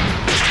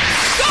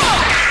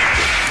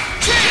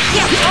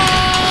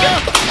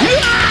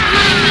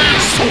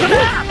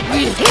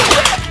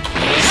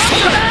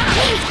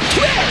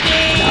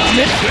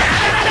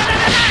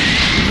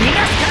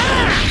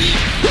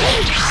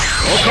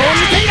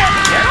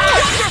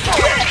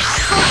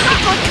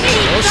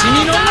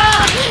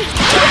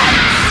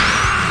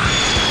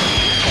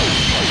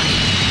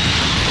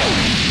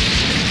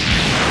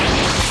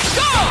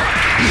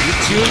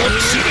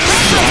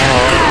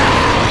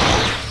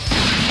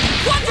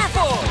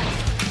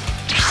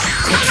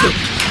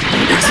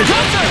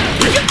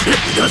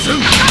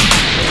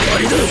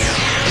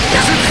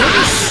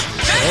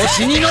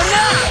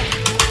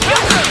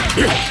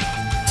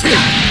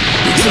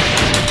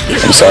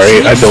 I'm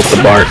sorry, I built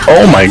the bar.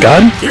 Oh my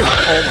god.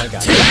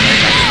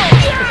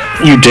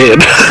 You did.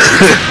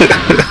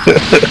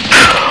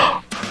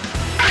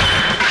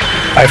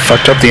 I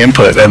fucked up the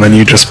input and then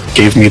you just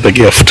gave me the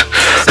gift.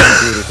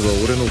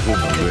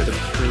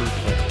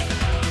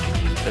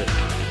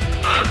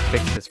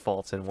 Fix his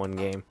faults in one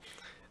game.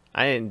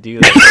 I didn't do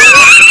that.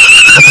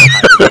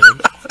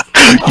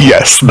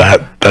 Yes,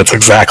 that's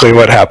exactly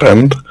what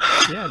happened.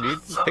 Yeah, dude,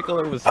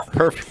 Piccolo was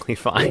perfectly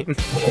fine.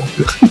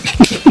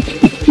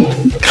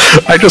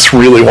 I just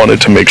really wanted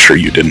to make sure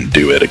you didn't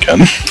do it again.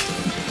 The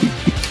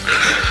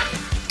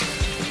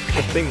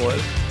thing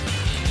was,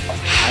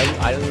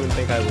 I don't even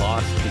think I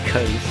lost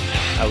because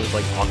I was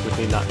like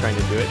awkwardly not trying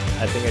to do it.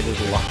 I think I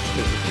just lost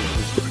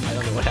because I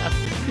don't know what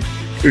happened.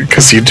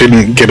 Because you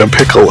didn't get a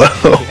Piccolo.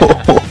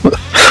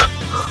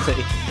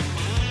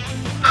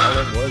 All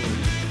it was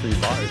 3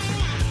 bars.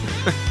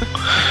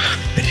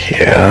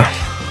 Yeah.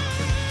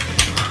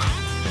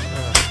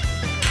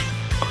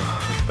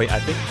 But I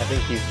think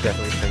he's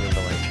definitely turned into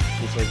like,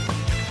 he's like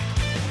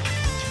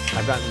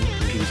I've gotten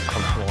least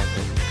comfortable on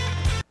him.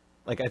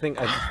 Like, I think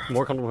I'm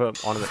more comfortable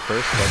on him at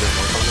first, but I didn't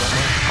want to on that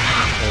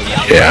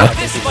much. Yeah.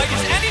 This fight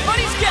is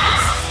anybody's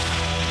guess.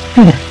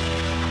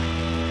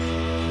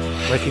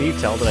 Like, can you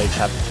tell that I just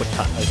haven't put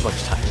as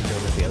much time into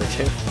him as the other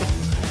two?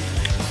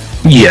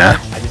 Yeah.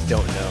 I just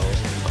don't know.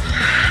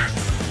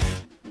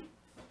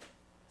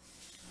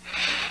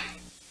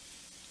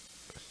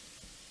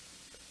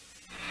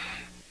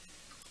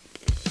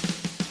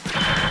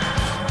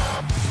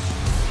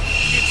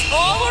 It's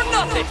all or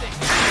nothing.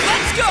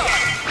 Let's go.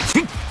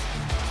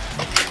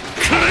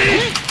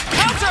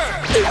 Counter.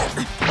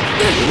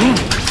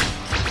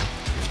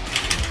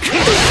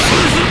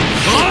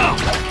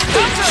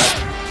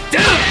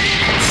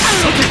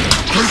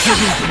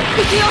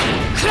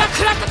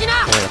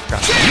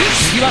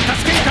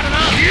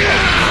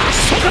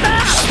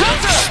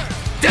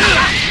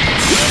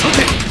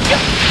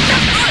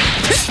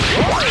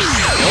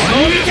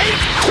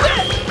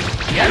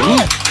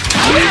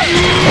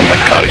 Oh my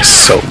god, he's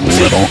so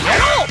little.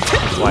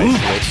 Why he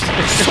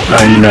switched. I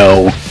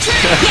know.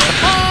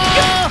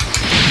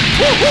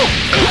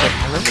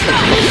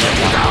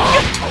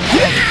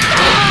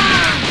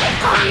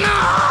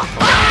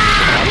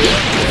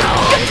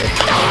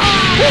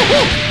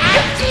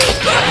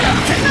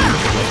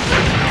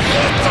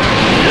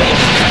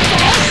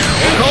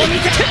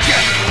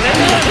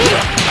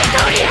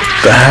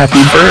 The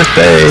happy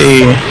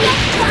birthday!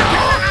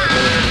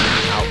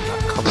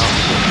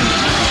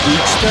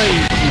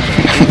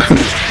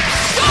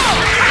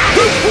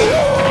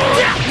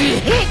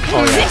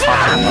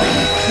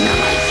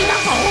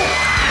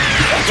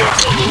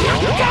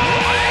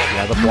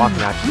 Yeah, the block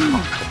match is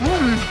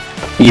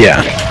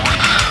Yeah.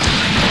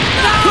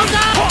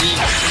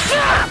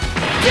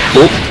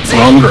 Oh,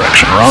 wrong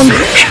direction, wrong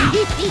direction.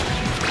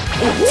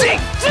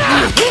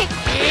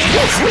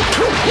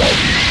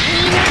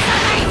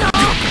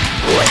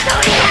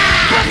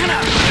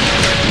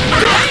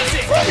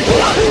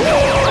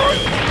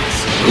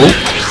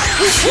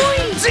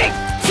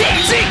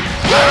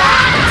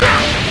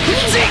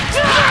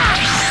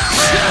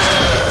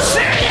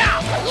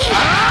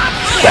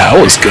 That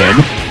was good.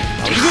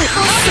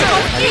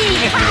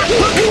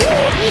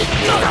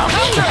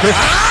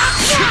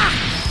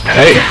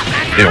 Hey,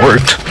 it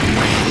worked.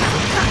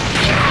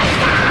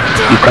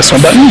 You press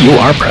my button? You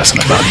are pressing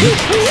a button.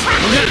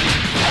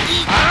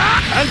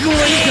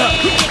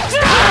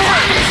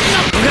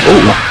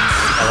 Ooh.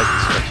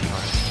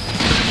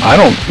 I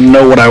don't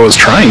know what I was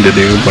trying to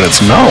do, but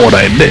it's not what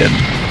I did.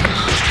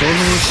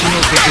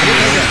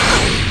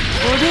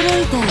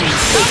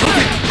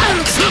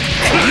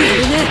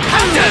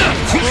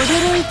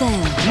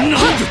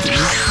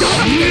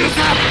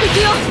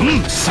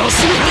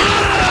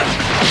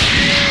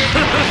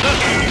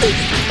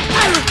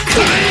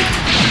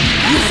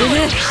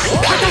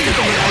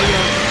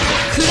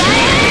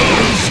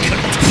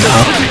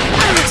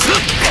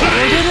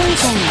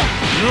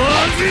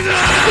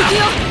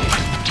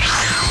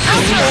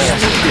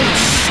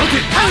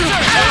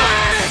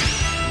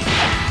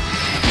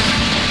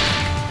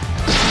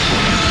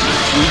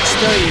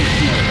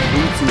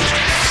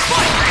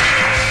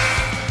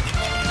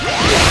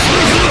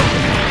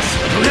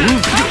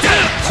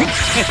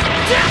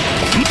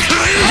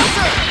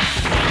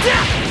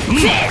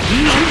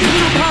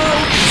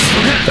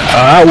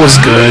 That was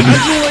good.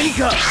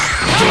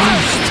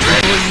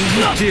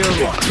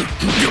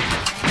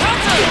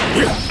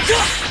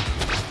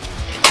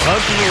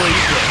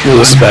 Ooh,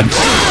 this is bad.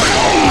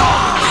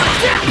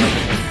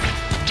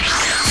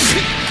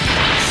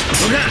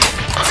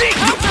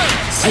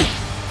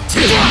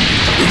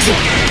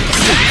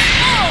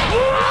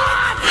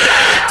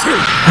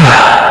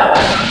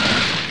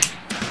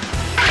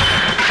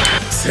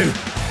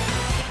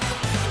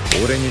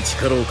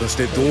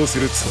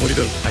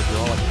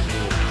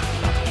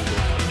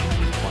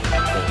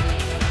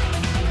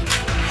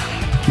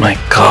 My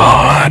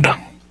god.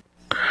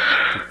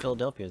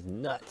 Philadelphia is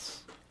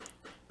nuts.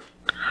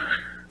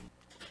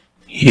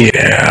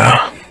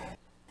 Yeah.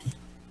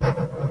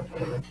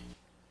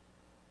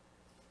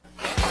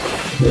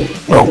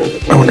 Oh,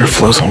 I wonder if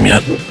Flo's home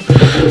yet.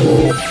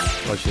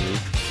 Oh, she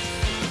leave?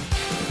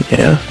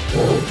 Yeah.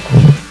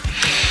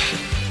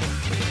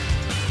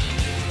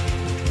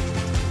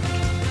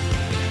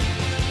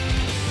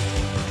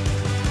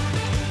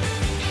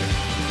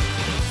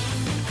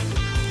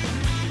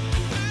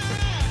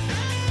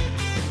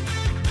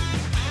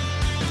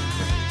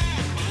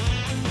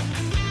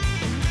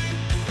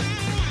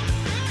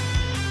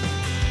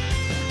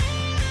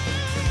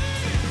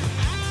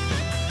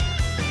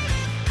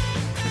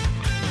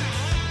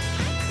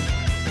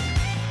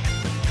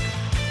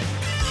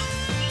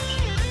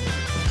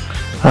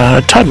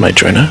 Todd might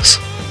join us.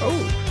 Oh.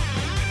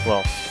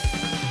 Well.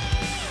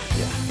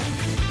 Yeah.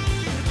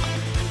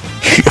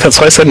 That's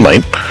why I said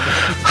might.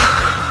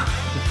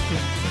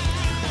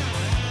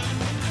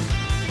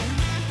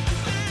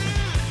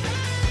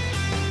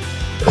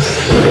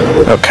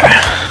 Okay,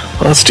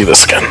 let's do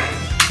this again.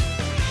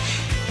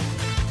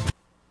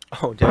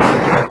 Oh, did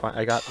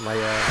I got my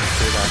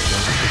third action.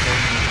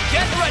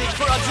 Get ready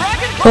for a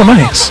Dragonball. Oh,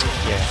 nice.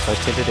 Yeah. So I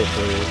tinted it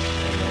blue,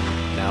 and then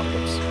now it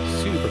looks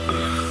super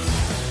cool.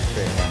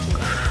 Very happy.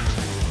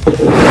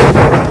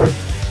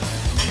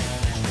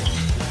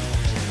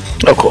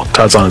 Oh, cool.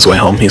 Todd's on his way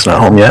home. He's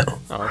not home yet.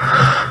 Oh,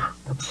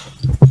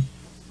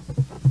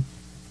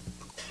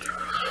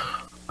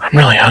 I'm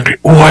really hungry.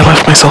 Ooh, I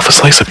left myself a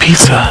slice of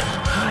pizza.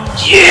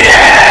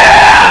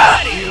 Yeah!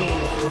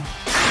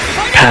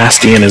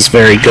 Past Ian is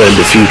very good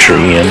to future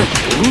Ian.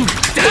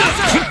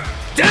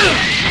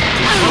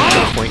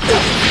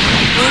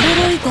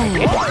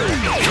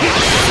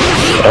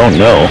 Oh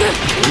no.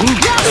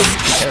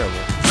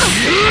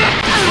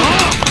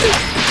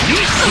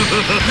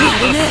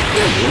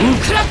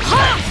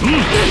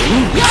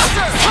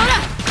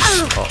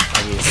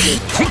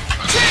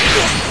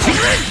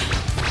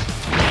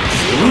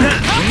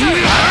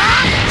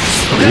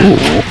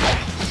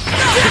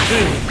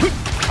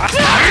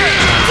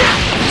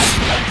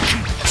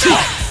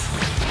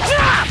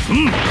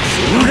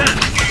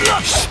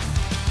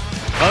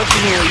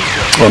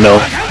 Oh no.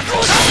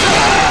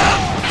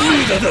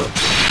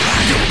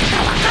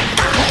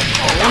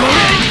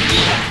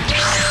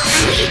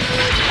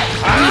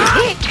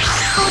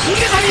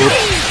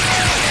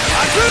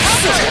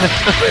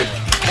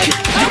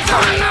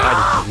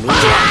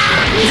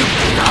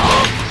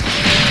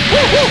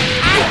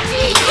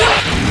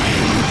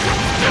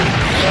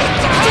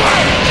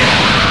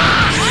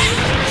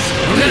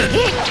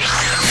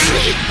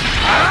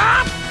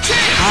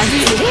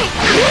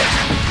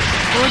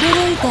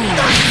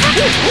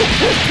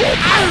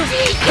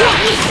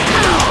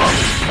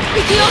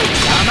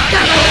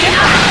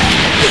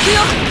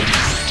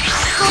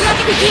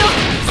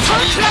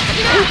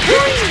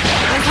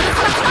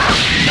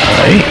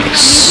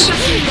 Nice.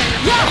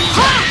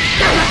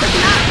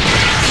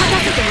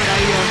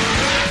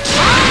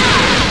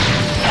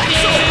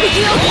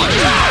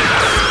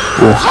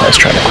 Ooh, I was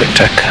trying to quick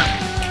tech.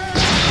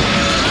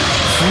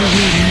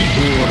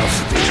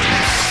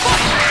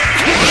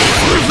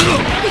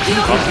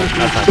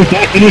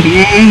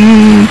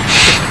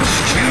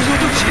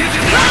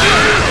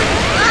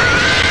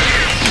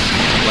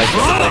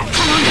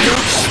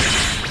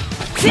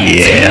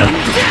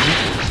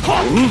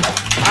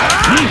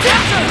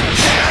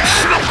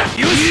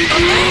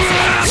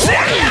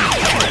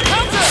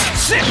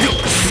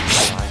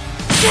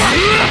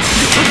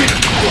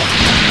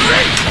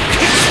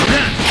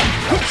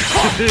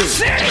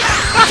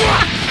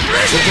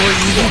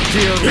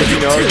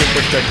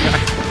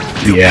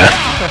 Yeah. Yeah.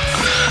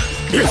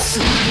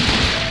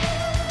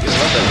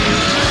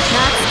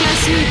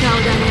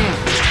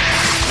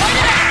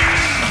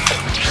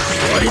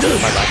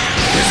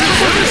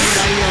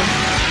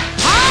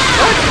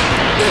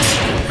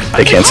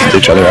 They canceled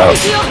each other out.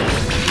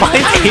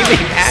 mine's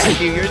aiming at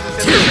you, yours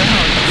is in the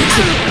ground.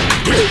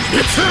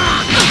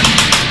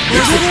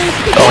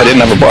 Oh, I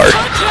didn't have a bar.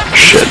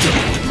 Shit.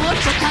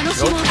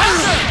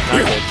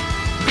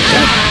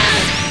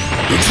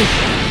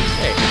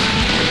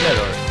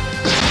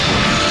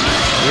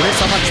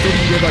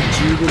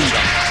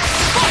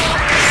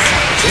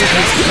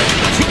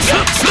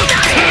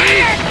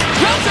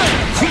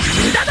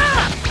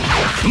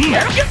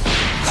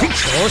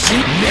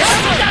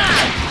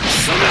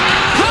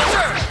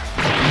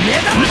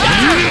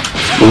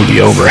 Ooh,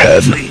 the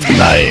overhead.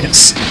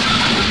 Nice.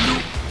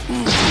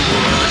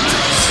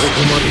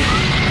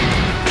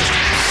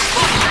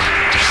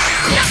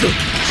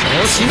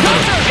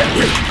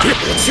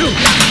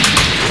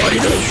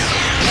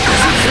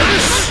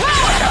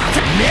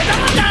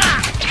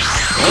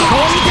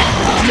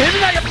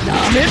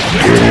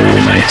 Ooh,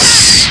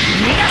 nice.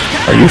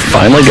 Are you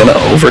finally gonna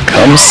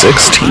overcome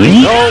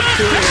 16?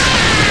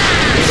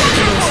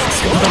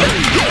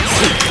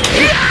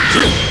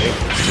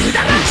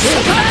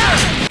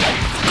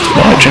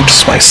 No, I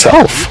jinxed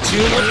myself.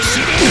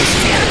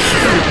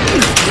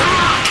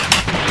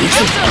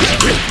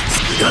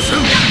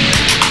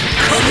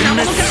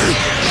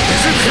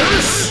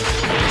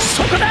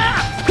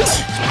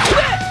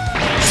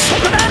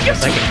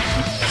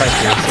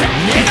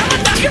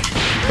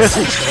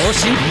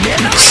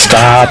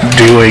 Stop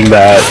doing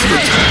that.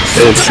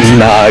 It's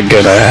not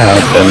gonna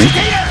happen.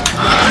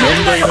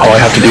 All I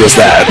have to do is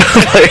that.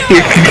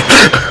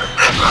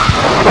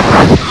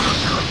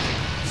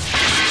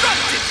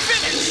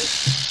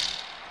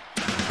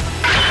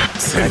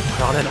 I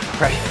put on enough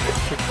pressure.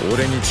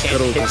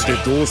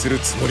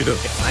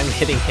 I'm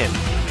hitting him.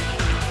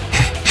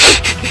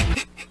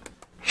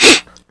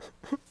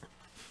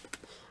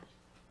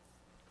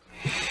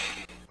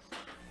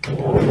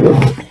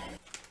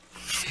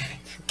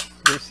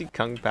 Did you see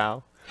Kung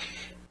Pao?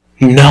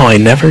 No, I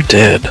never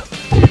did. In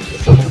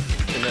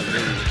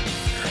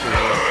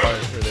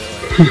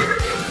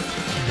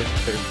that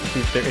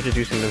movie, they're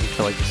introducing them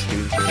to like the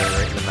students or whatever,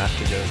 right? And the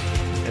master goes,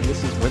 and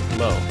this is went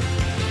low.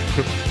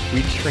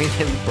 We train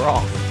him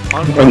broth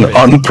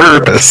On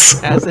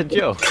purpose. as a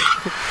joke.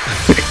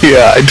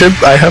 Yeah, I did.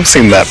 I have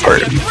seen that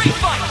part. So I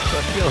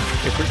feel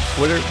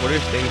like what are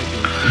things that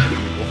you teach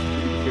people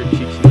if you're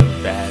teaching them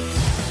bad,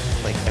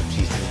 like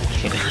FGC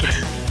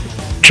mechanics?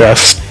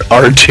 Just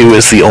R2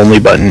 is the only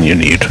button you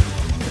need.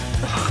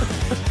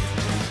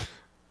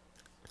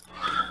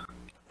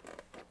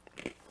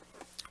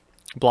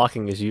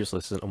 blocking is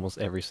useless in almost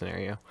every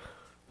scenario.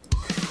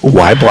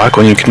 Why block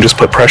when you can just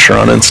put pressure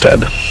on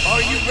instead?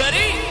 Are you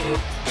ready?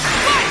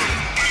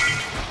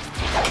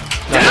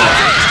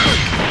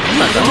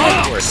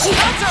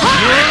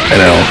 I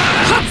know.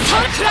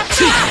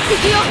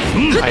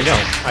 I know.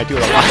 I do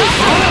it a lot.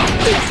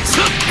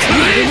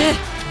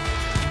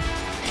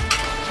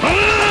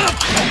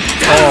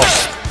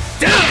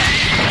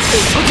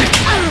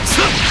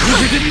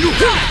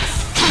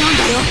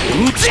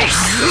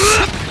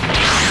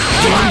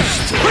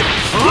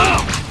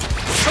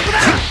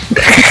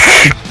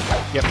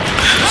 Yep.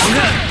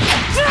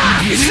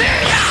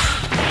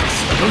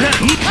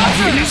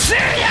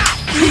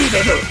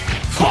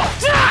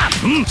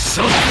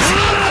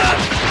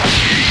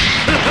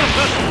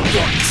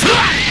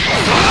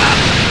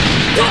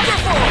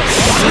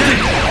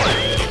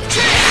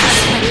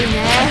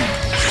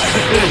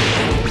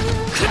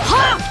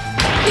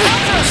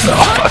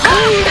 Oh, fuck.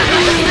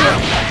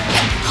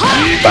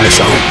 Bye,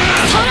 son.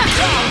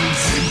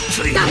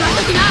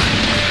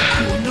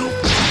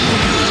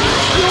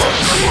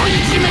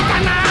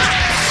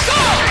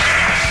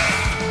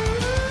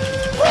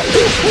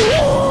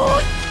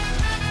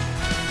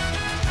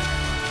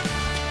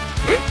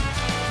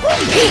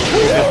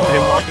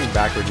 Him walking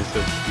backwards is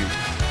so cute.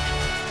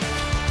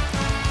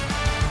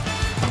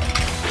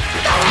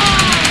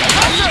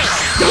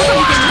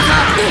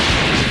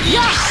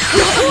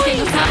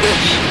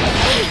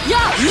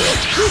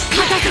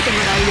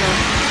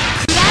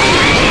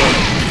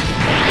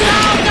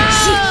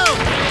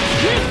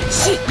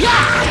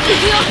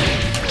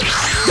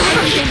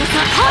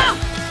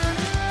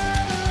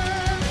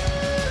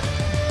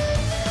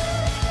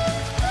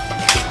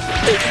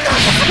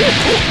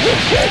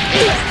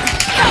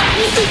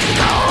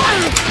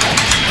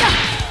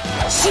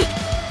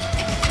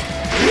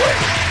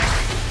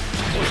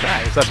 What's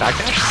that? Is that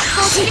backdash?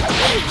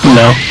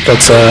 No,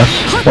 that's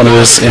one of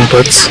his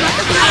inputs.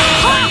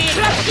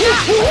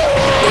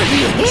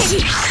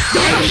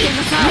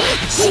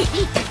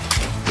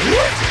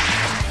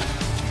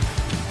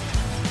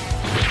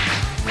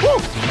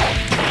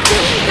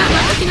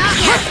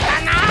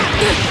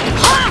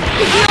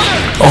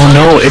 Oh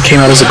no, it came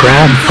out as a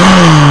grab.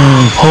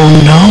 Oh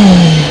no!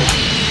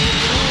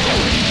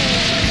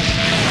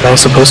 That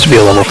was supposed to be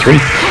a level 3.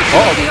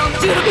 Oh!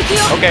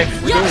 Okay,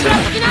 we're doing this.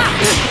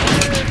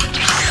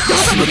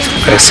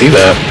 I see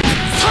that.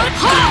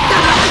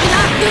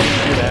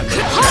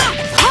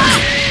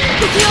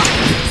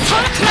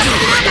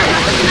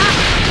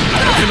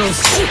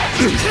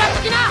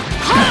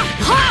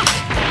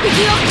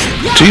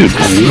 Dude,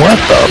 what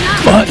the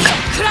fuck?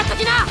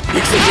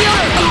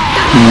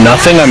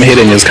 Nothing I'm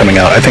hitting is coming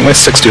out. I think my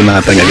stick's doing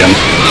that thing again.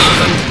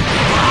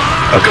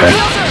 Okay.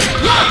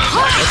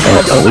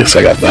 Well, at least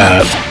I got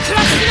that.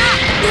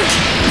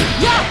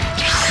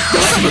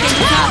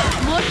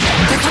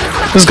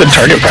 This is good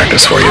target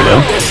practice for you,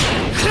 though.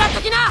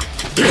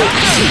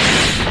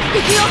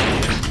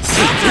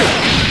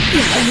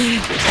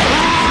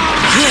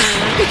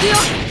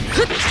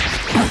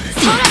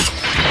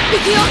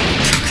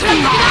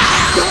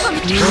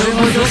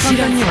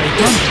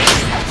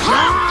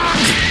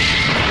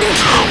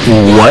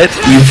 What?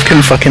 You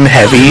can fucking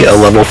heavy a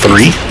level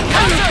 3?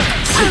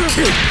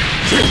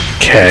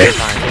 Okay.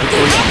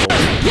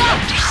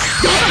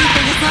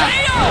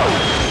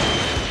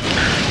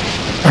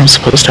 I'm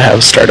supposed to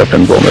have startup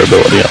and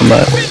vulnerability on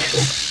that.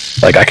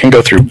 Like, I can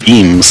go through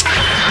beams.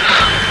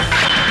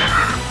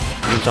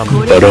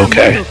 But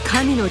okay.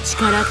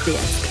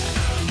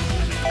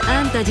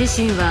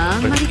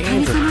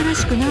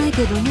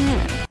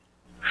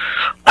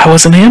 I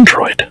was an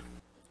android.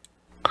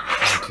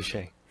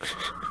 Touché.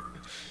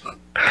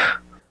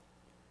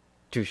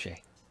 Touché.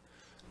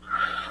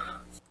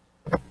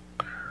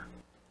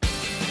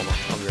 Hold on,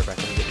 I'll be right back.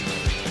 Let me get you.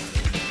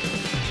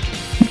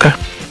 Okay.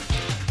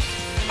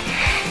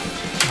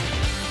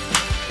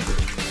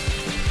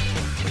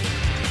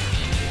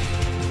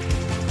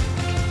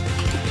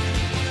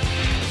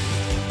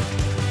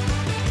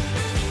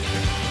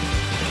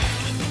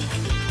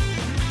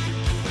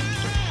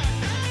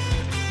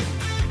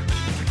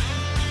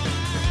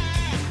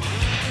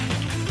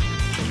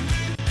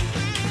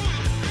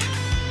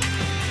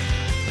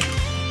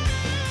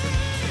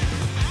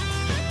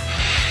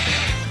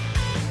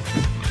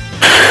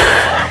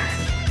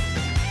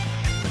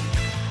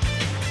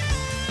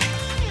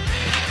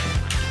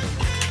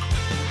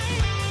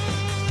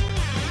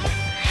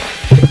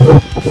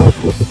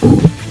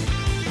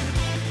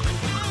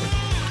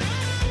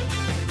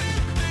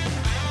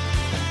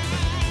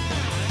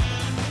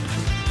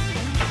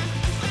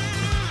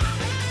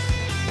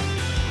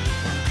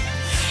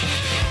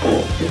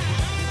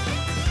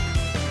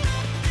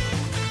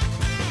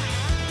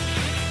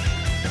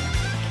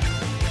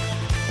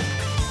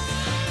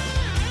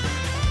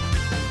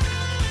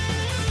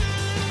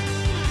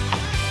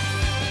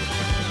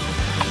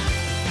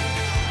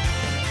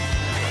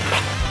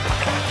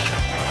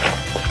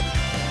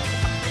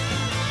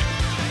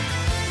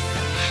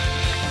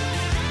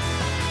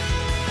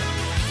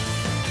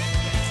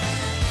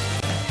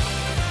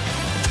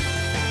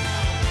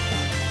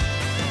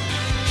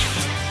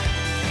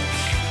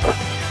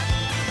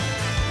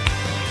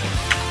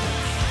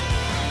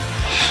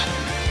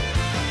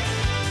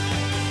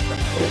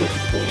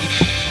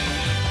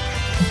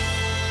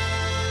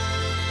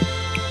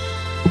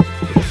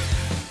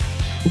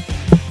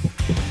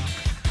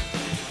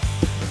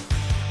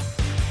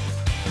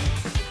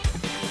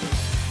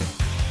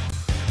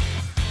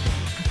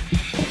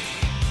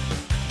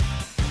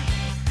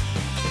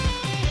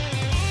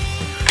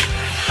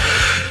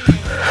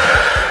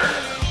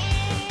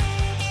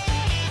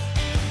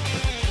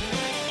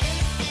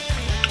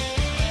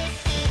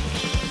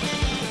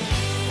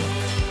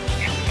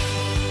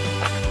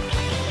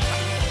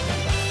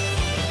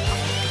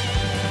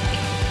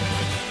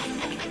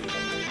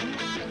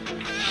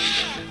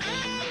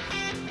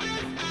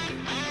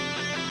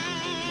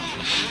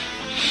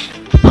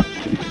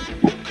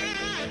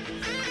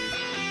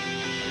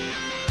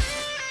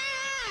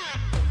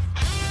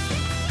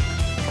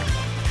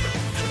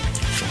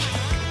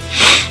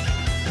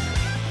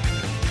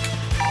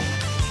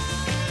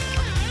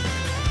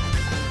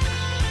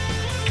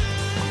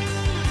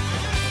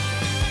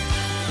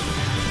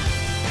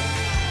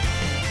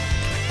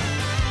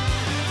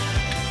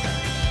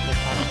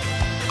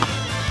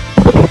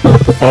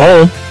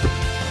 Oh.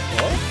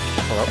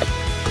 Hello?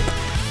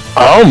 I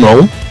don't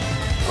know.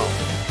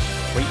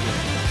 Wait.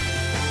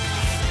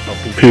 Oh,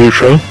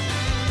 Pizza.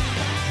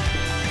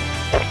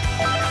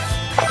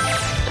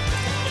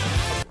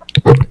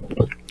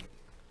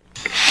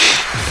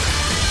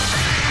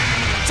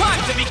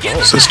 Time to begin.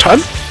 Is this Todd?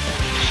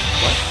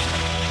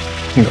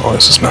 No,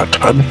 this is not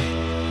Todd.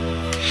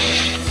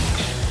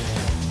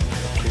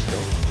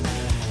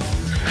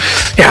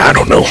 Yeah, I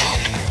don't know.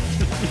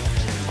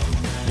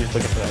 You're just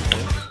looking for that thing.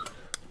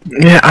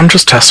 Yeah, I'm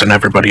just testing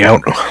everybody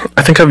out.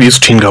 I think I've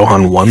used Team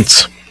Gohan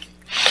once. Like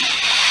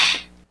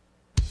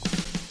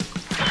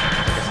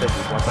I said,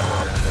 just want that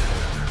one.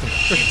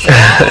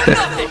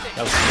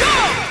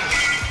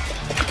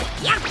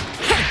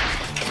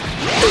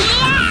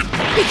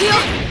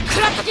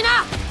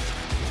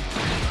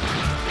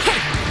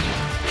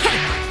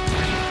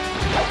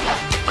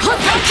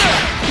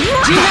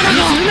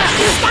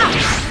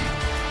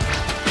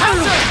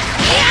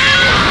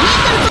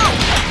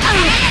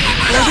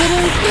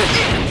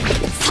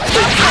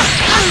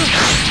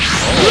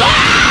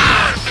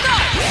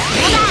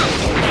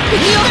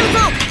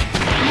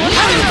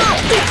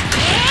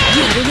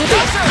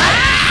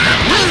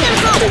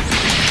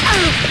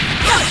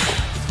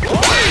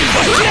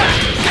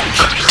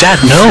 Dad,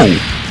 no!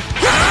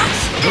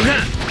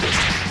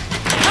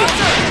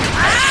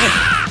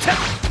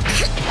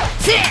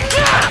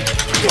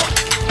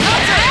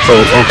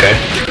 Oh, okay.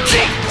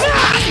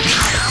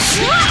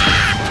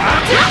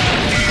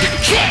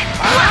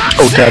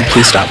 Oh, Dad,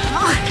 please stop.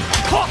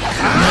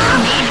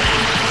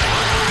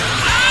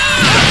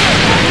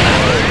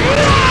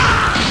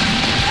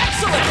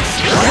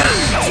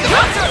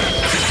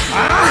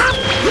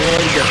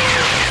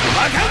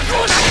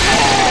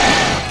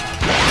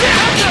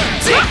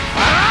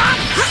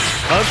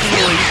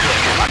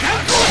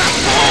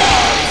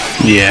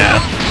 Yeah.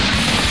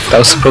 That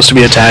was supposed to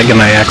be a tag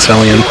and I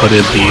accidentally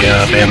inputted the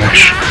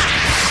vanish.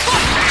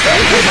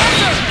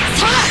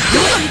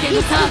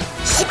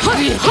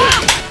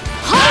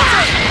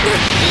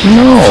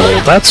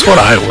 No, that's what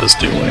I was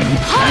doing.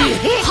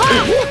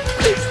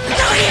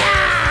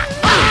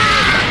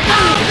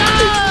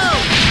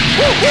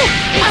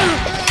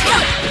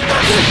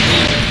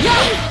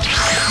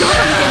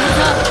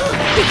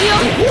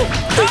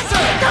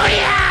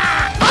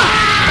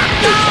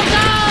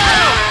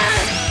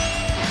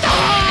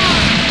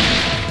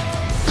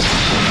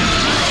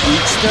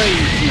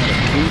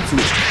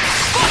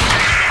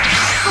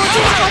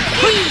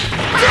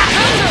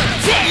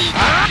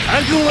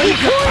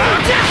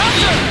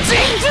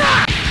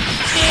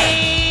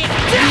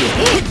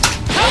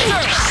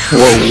 Whoa,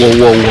 whoa,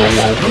 whoa, whoa,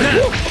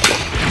 whoa.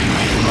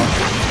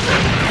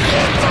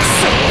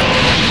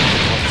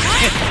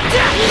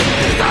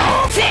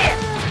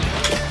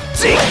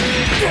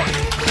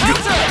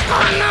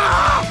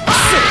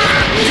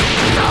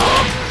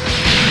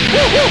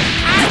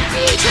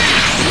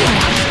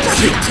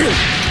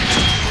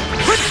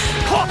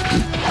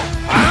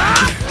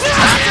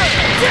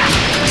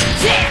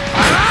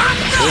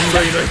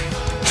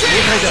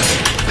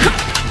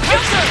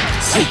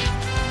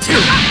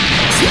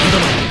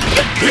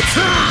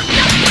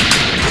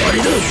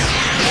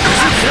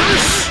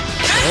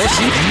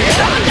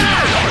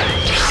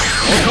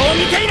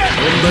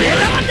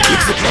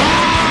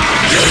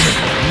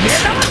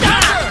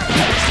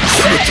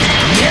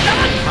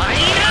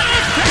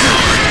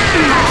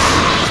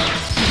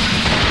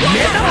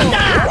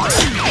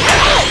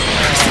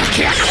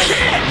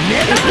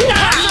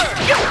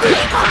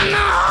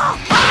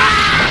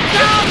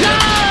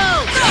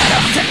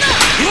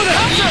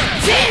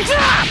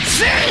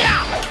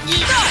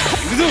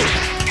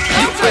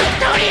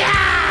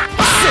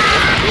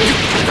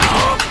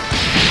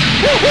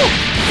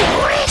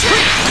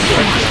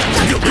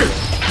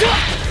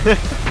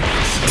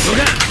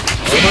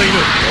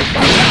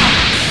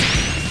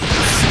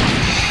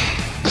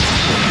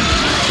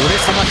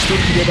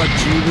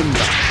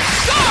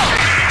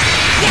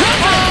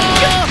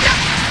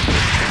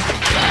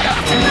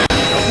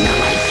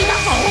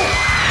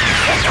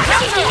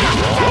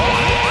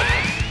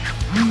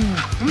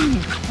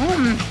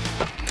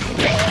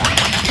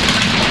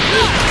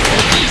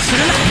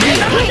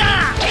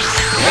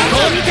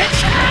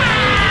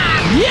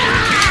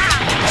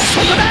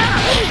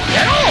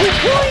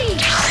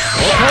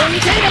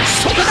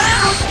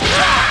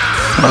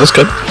 That was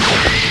good.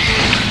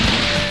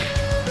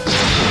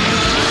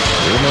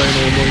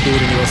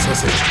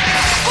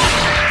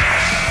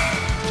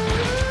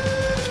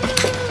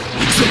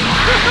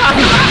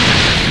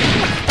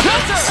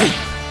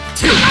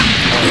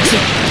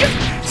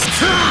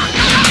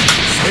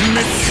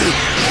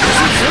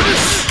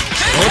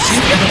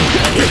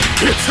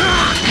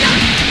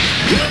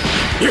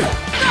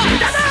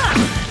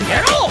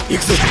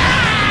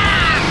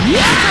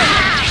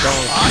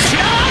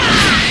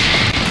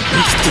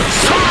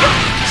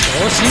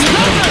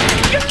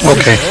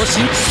 Okay.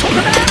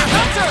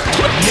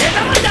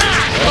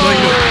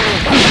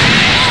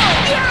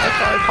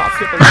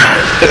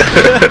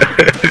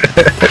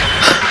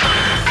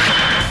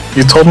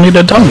 You told me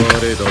to dunk.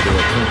 If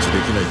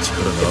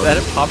that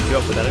had popped you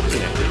up, would that have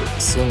connected?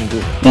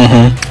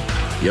 Mm-hmm.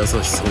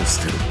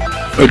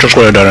 We just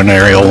would have done an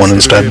aerial one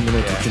instead.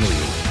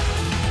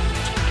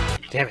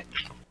 Damn it.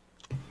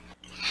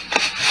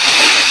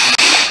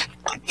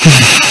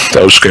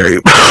 That was scary.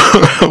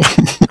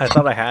 I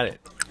thought I had it.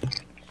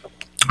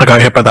 I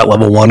got hit by that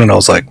level 1 and I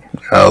was like,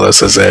 oh,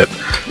 this is it.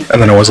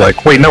 And then I was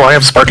like, wait, no, I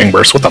have Sparking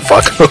Burst. What the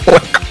fuck?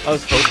 I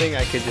was hoping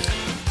I could just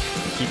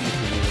keep you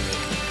from using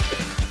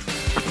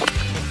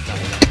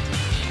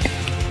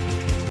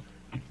it.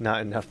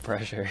 Not enough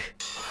pressure.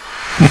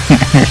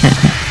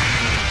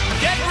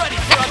 Get ready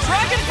for a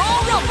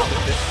Dragonball Rumble!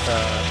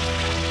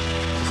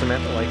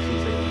 Samantha likes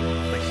using,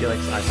 like, she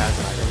likes iPads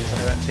and iPhones and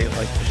stuff like that. She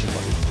likes pushing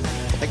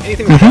buttons. Like,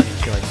 anything with buttons,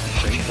 she likes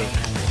pushing. So,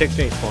 she takes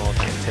me phone all the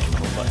time, touch the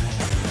home button.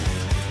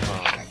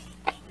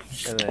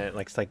 And then it,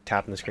 like, it's like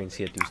tapping the screen,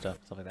 see it do stuff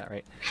like that,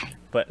 right?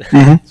 But,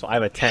 so I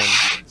have a 10,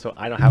 so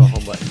I don't have a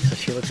home button. So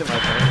she looks at my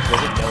phone and she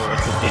doesn't know what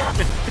to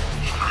do.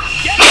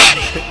 Get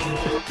ready!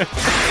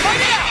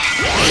 Fight it out!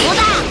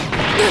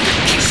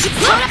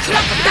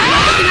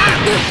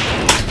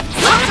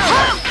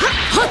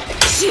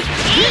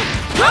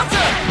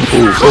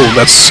 Ooh, oh,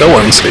 that's so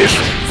unsafe.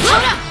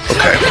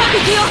 Okay.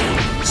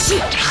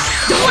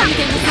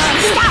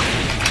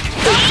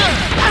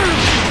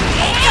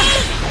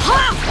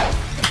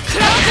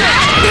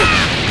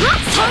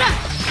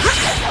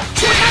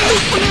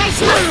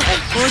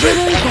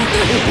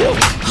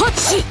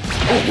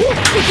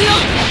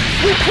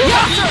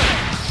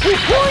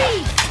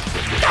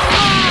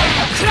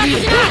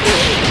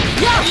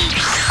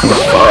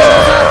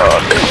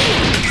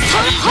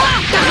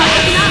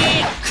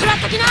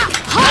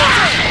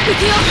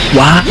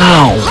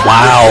 Wow,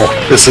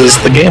 wow, this is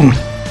the game.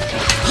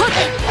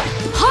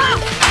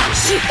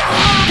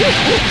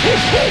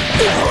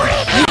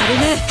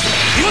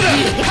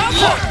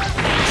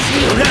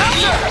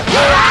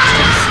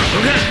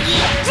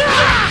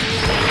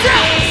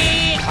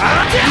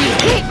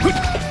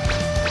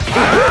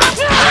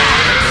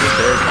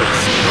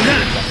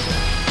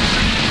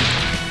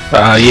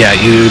 Yeah,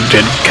 you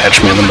did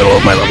catch me in the middle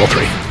of my level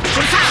 3.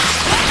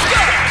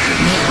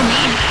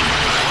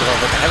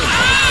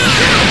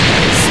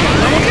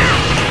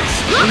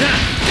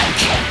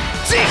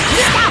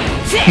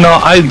 No,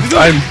 I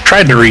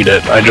tried to read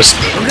it, I just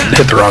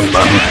hit the wrong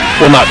button.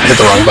 Well, not hit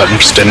the wrong button,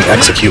 just didn't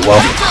execute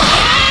well.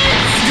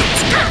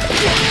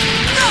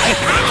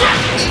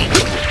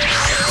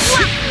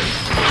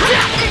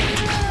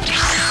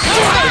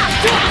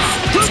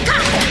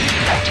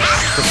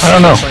 I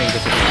don't know.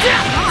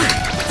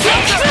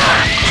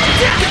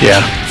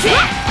 Yeah.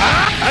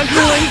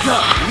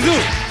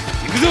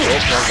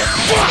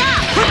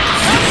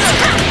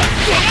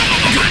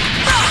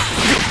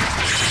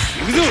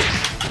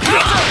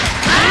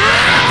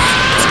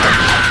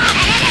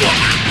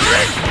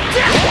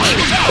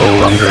 Oh,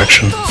 wrong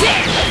direction.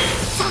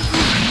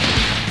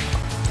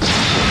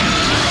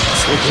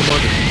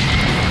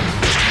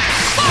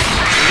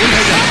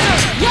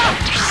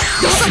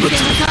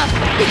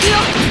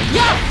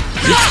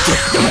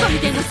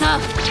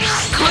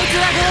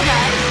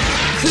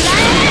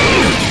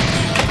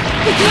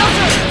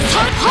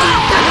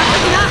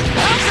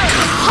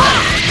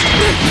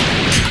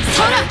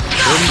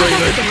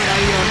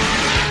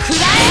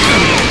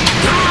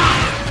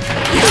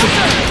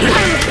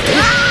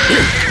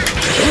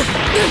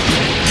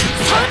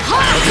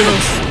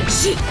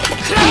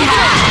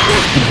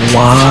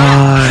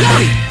 Why?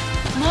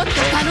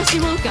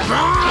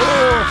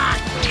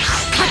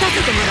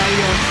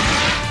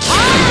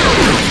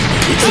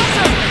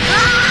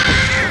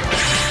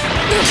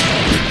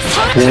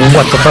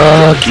 What the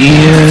fuck,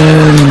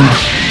 Ian?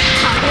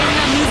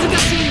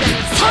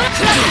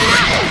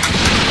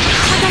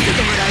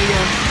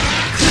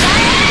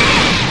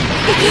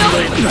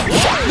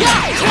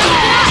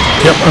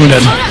 Yep, I'm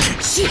dead.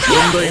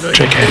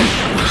 JK.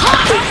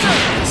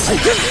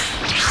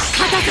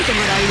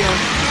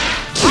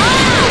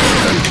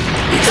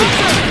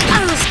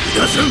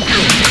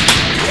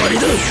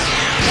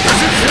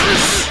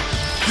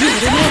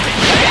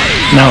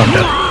 Now I'm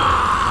dead.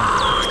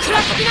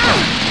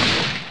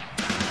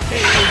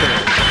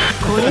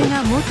 これ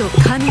が元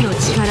神の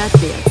力っ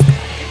てや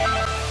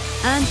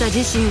つ。あんた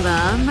自身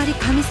はあんまり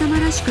神様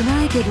らしく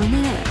ないけど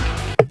ね。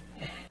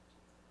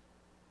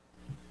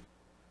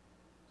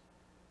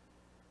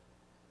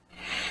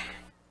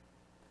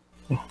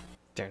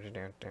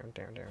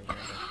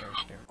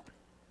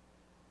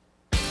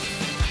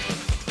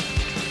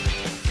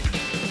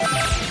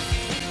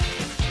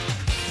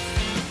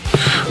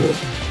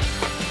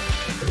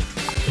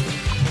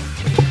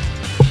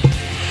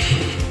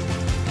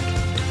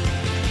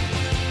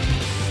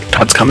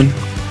Todd's coming.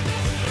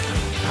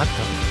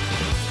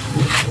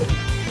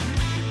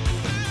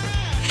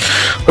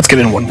 Let's get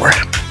in one more.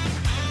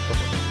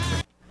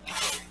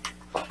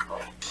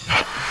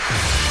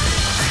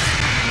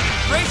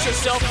 Brace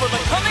yourself for the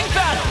coming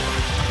battle.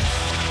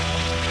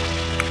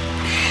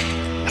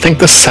 I think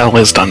the Cell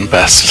has done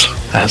best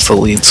as the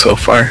lead so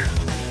far.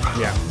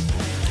 Yeah.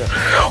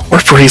 Or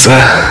Frieza.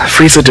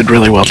 Frieza did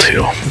really well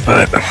too,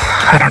 but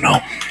I don't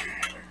know.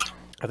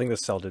 I think the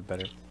Cell did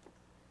better.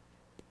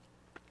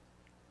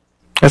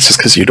 That's just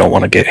because you don't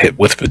want to get hit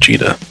with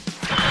Vegeta.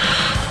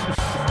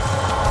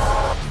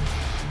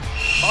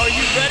 Are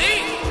you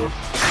ready?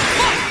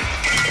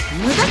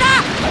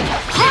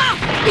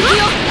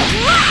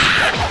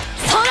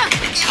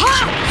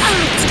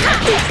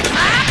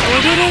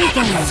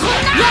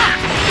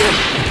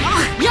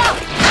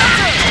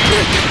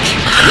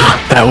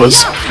 That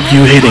was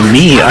you hitting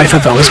me. I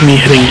thought that was me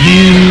hitting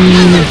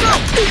you.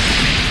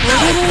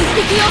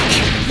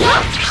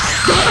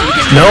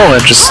 No,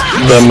 it just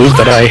the move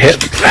that I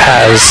hit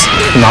has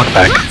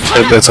knockback.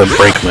 It's a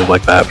break move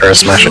like that, or a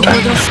smash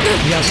attack.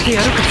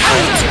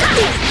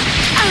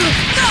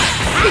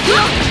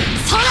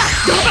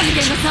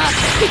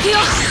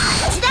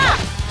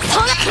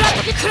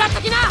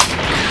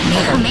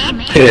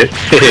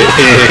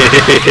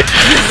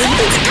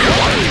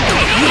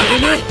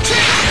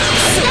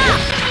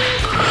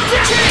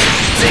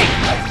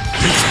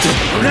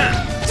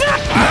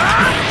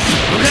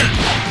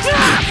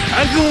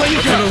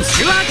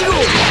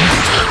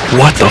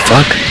 What the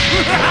fuck?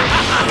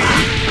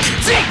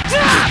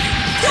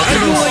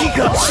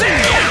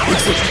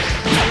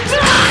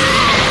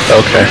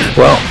 Okay,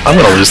 well, I'm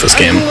gonna lose this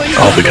game,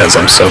 all because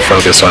I'm so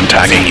focused on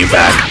tagging you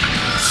back.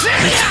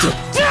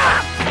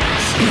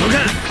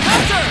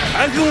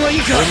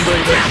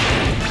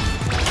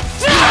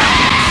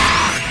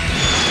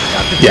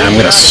 Yeah, I'm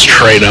gonna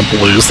straight up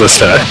lose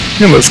this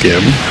in this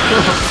game.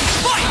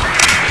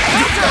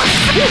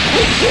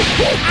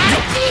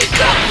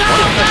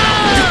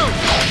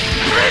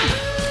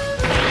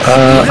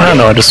 I don't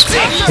know, I just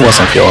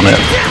wasn't feeling it.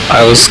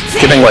 I was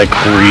getting like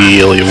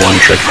really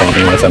one-trick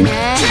pony with him.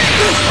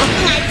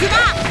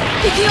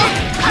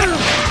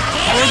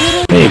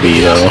 Maybe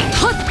though.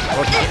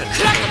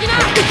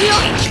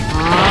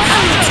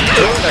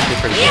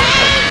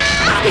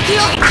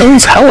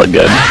 Krillin's hella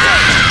good.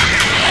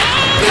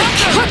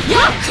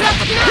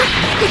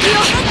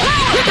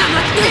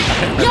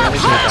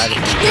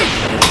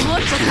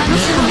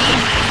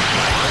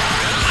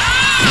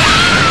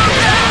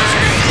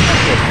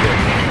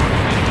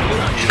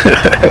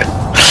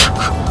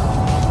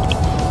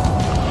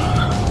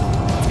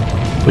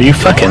 Will you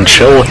fucking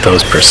chill with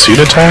those pursuit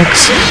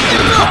attacks?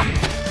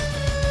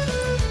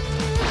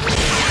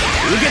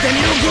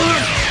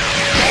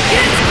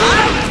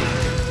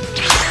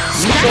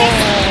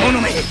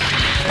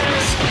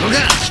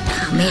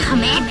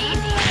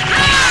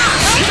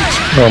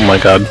 Oh my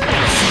god.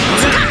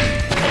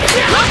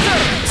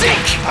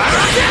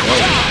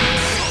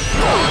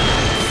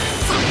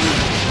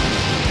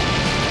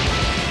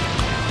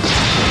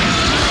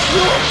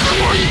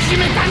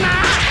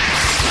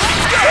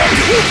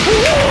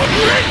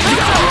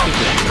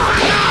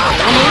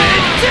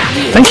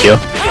 Thank you.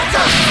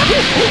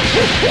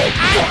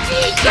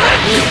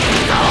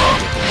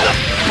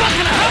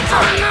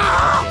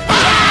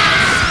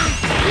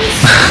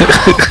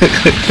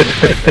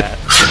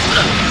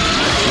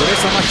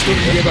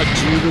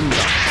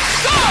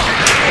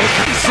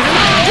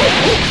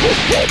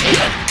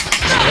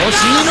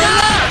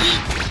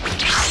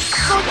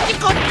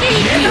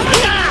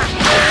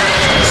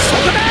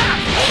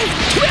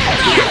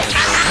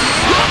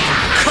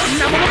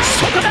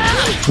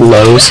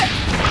 Lows.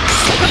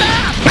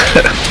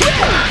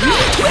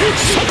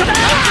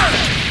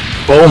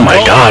 Oh my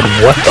god,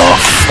 what the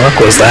fuck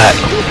was that?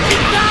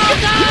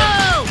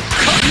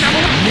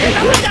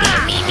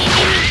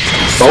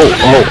 Oh.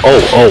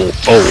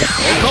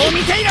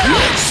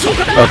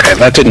 Okay,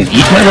 that didn't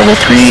eat my level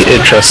 3,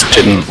 it just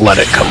didn't let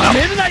it come out.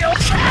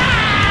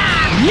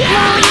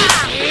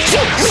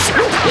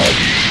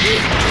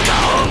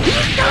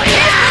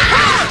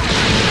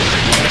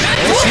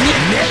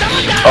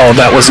 Oh,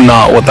 that was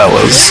not what that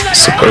was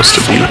supposed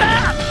to be.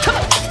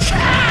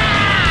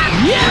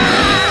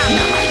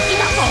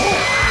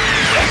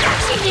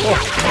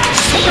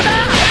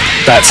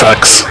 That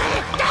sucks.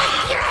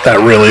 That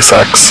really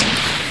sucks.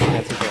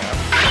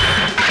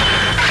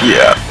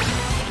 Yeah.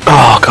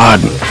 Oh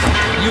god.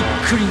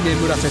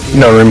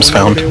 No rooms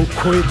found.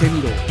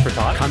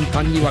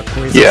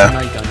 Yeah.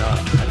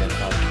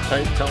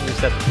 Tell me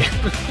set the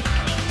game.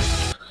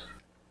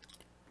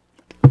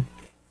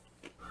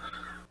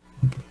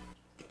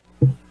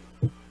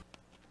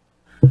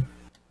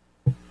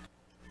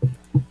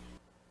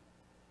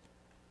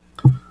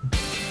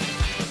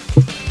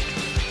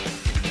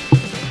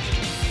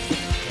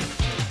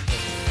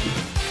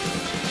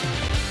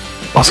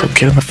 Also,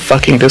 get in the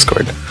fucking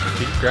Discord. Did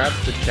you grab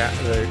the chat,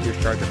 your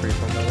charger for your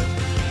phone, by the way?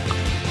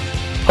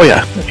 Oh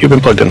yeah, you've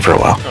been plugged in for a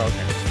while. Oh,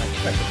 okay.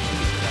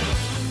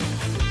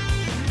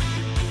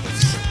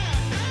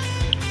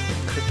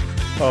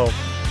 Oh,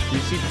 you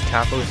see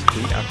Capo's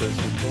tweet after the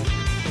Super Bowl?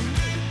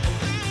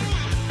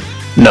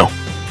 No.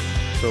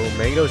 So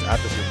Mango's at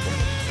the Super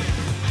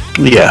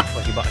Bowl. Yeah.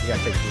 Like he got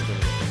tickets to the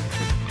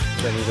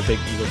So then he's a big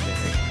Eagles fan,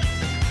 right?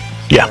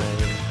 Yeah. And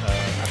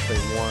after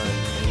they won,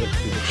 Mango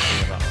tweeted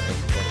something about like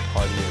what a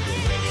party or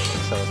doing, like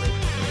celebration.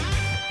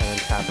 And then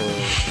Capo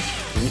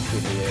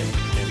retweeted it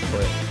and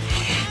put,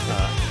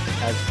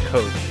 as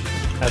coach,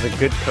 as a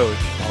good coach,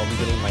 I'll be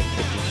getting my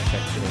tickets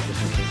checked today just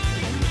in case.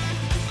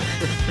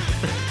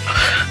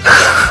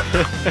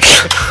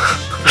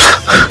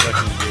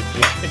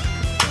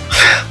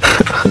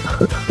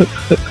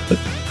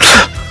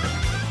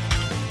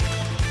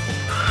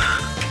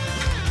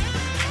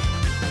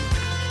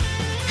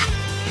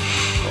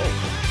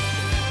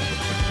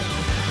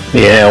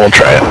 Yeah, we'll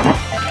try it.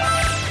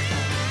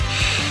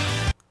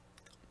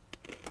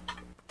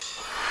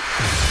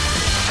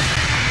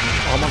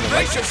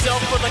 Brace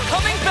yourself for the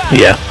coming battle.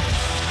 Yeah.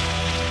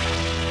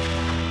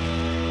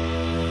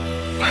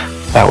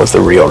 That was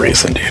the real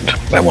reason, dude.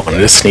 I wanted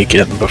to sneak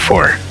in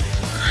before.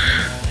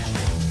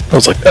 I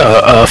was like,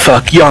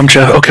 fuck,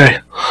 Yamcha, okay.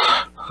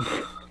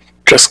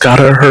 Just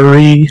gotta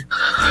hurry.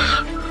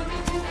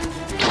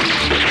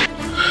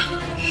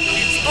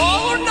 It's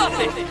all or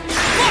nothing.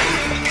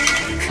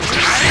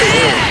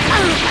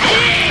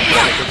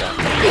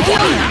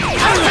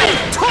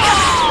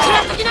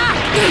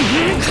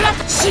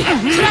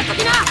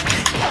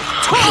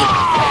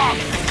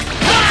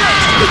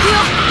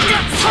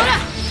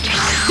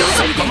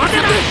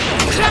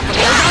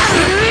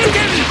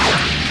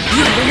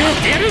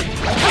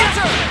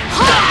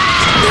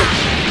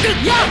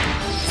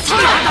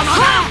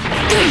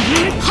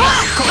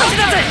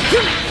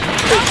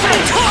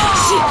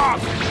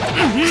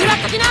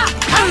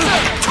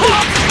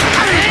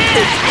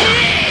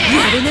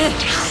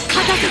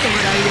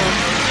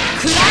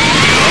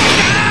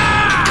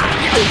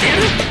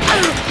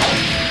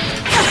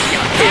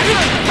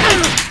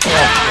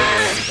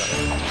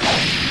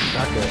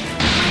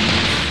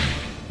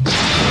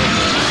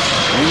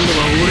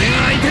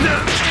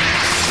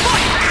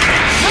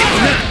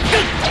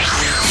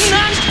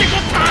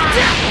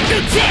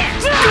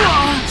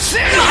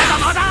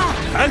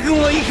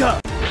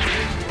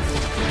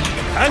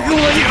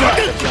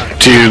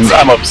 Dude,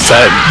 I'm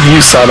upset.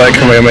 You saw that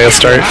Kamehameha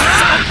start. I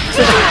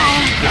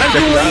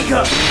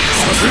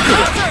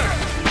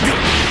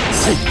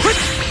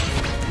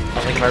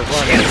think my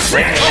run is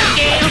like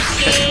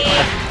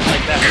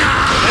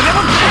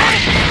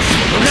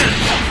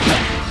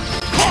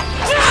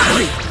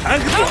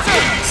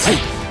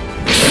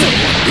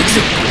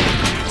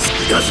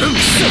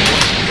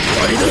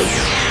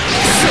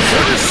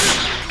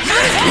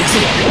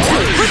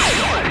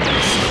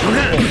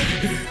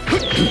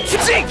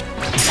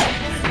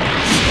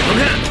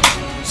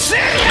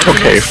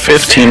Okay,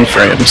 15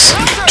 frames.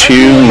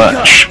 Too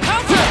much.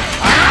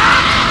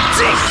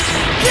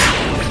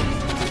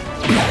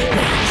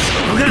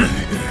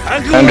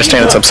 I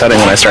understand it's upsetting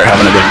when I start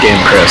having a good game,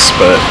 Chris,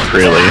 but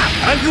really,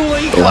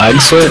 the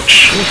lag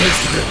switch?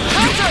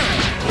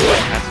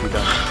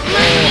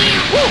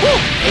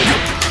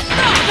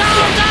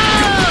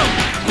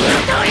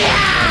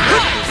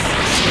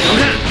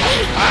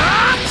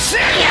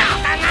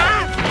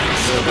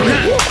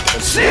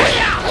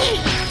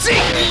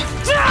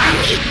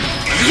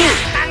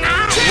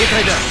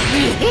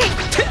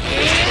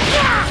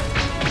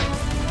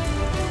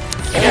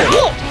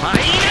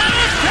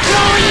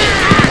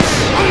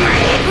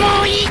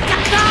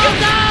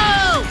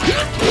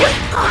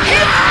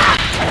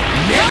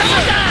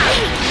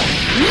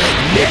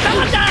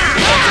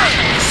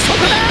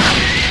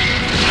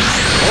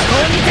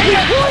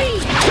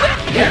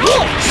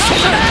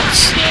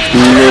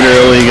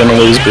 Literally gonna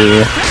lose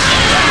Boo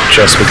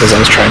just because I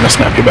was trying to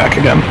snap you back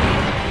again.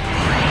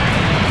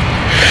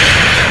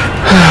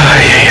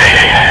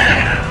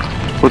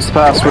 What's the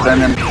password,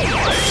 Emin?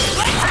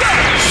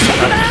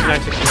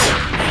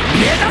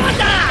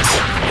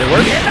 It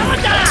worked?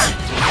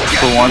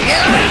 For once?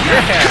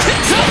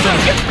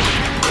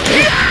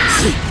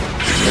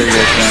 There you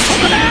go, Sam.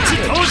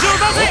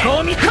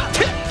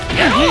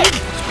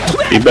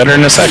 Be better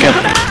in a second.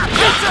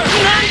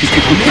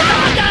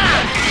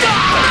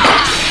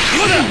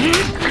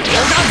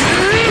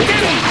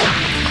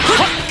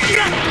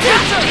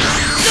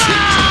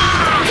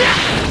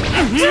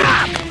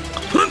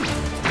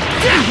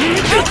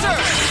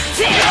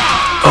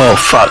 Oh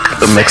fuck,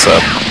 the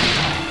mix-up.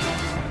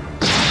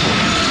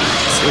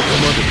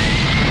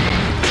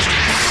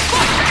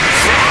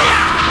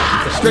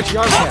 Stretch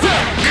your arm out.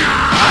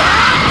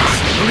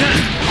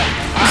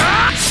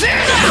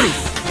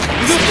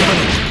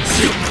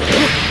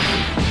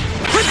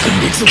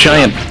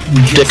 Giant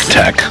dick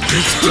tech.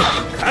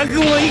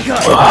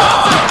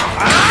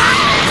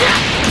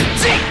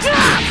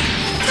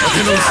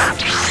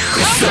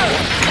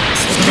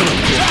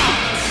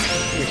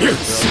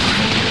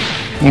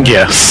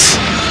 Yes.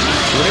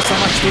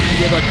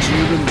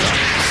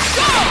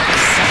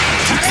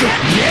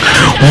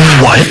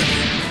 What?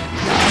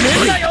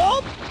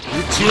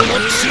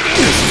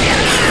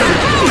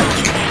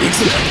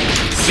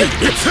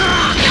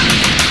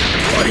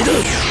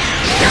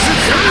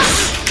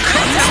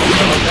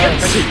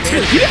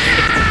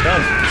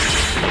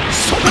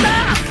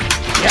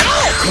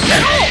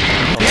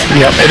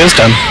 Yep, it is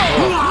done.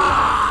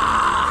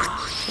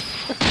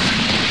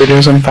 It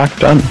is in fact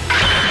done.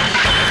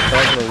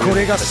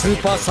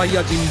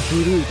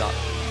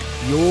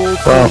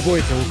 Well,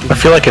 I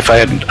feel like if I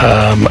had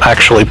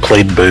actually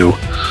played Boo,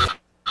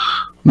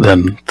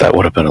 then that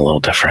would have been a little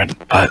different,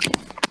 but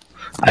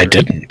I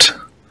didn't.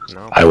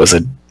 I was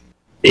an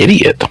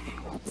idiot.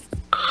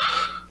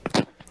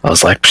 I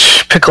was like,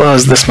 Piccolo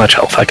has this much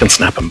health, I can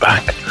snap him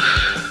back.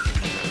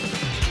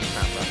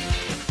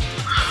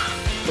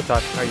 What's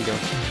up? How are you doing?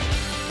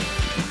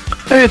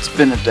 It's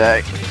been a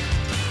day.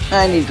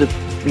 I need to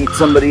beat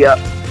somebody up.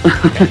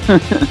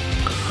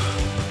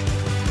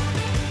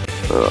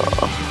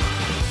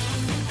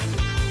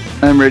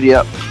 I'm ready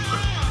up.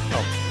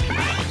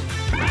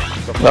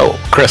 No,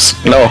 Chris,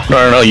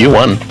 no, you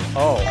won.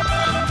 Oh.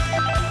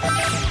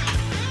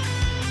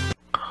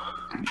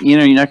 You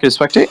know you're not gonna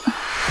spectate?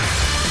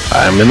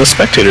 I'm in the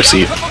spectator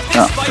seat.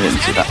 Oh, I didn't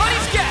see that.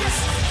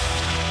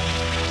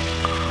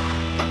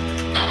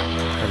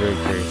 I'm very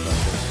curious about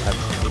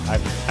this. I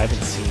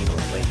haven't seen or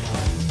played it.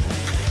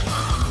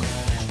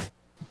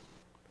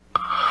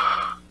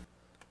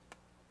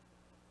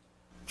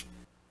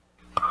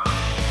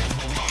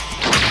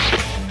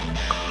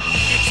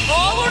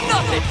 All or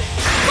nothing.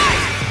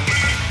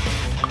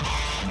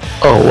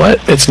 Oh, what?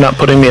 It's not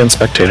putting me in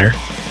spectator.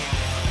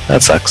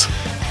 That sucks.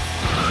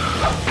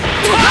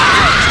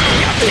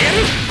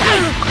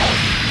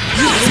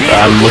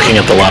 I'm looking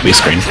at the lobby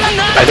screen.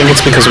 I think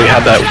it's because we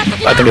had that.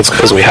 I think it's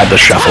because we had the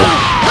shuffle.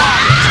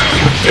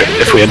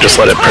 If we had just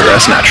let it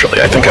progress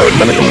naturally, I think I would have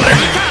been in there.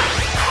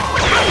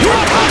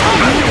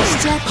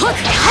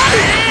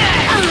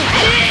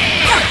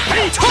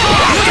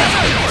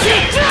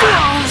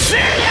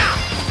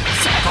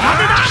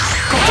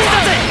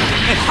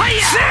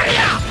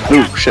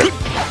 Ooh, shit.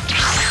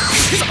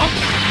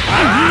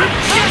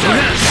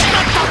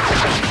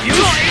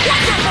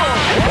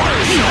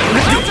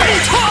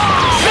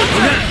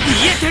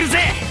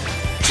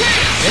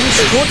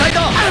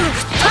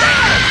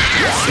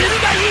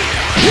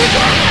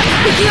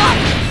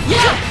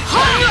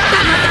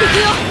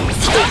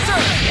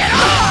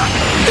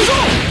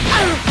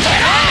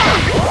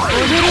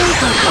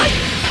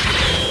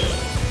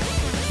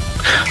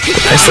 The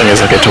nice thing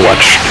is I get to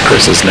watch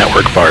Chris's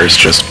network bars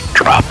just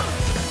drop.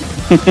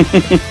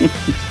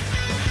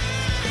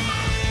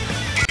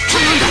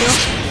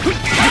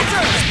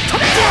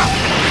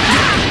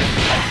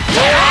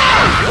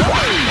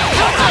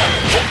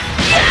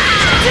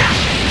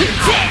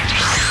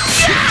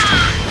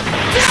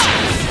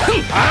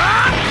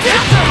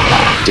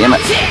 Damn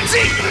it.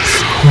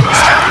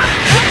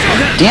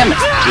 Damn it.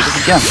 Do this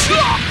again.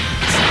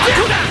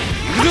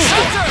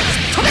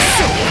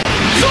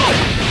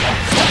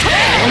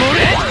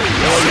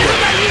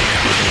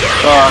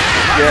 Oh,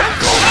 shit.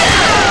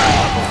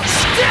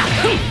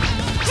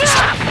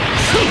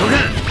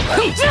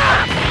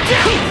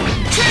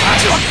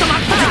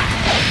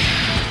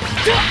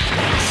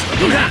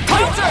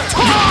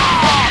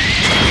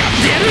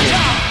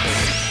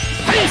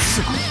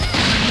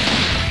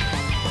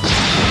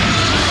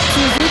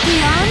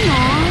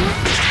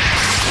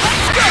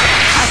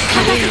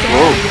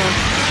 Whoa.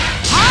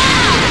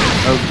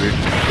 Oh, weird.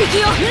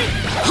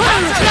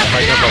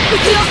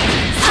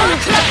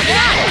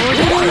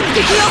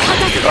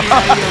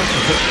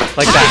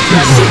 Like that.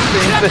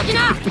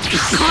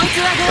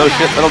 Oh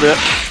shit, that'll do it.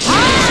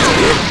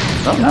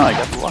 Oh, now I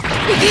got the lock.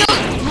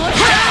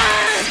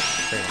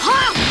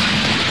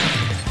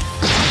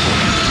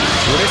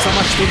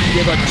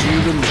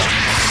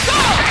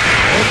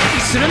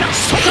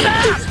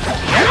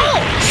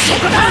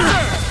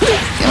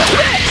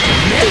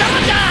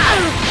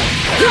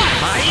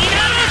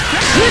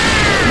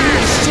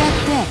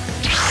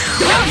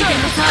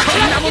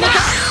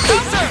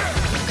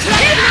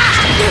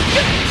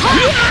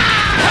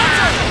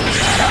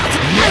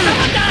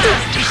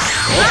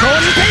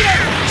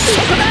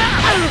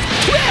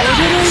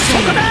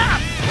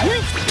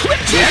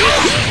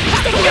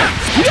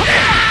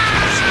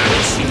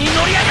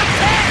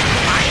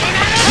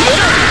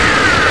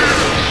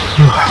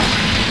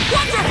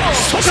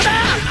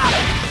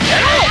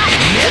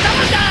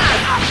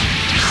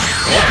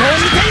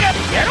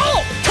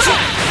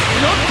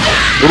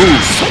 Ooh.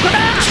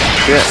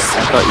 Shit, I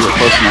thought you were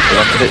close enough to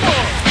that to hit me.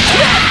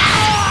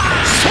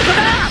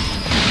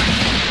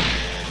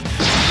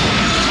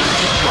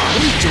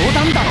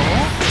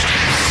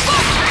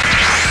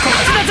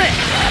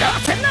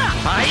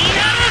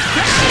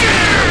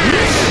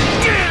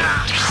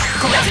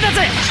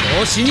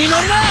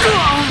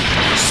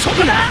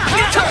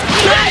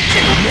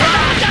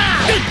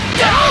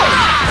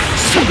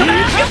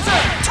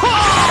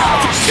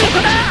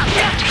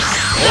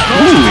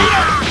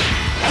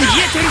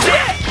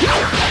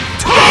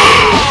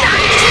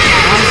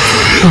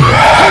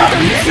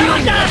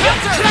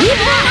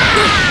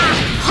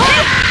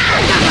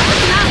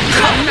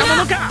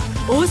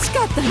 惜し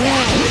かったね。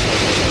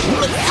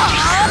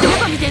ど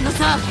こ見てんの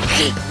さ。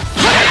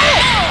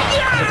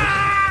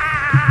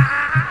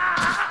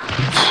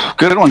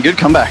Good one, good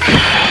comeback.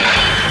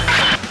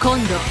 今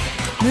度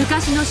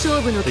昔の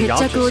勝負の決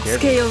着をつ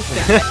けようか。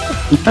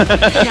なん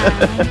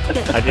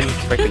て I didn't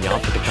expect the Yamcha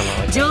to come out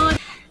like that. 冗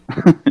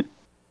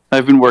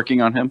I've been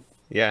working on him.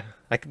 Yeah,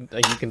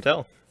 you can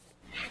tell.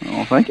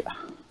 Oh, thank you.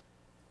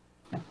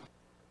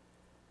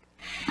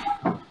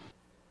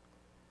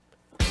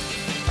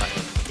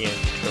 Ian,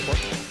 go for it.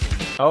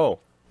 Oh.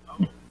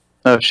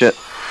 Oh shit.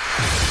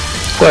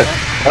 What?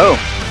 Oh.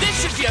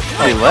 This should be a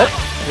Wait, what?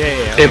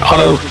 Yeah.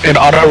 It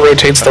auto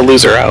rotates the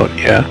loser out.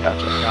 Yeah.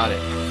 Gotcha. Got it.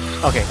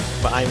 Okay,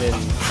 but I'm in.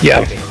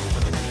 Yeah.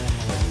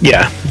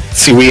 Yeah.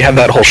 See, we had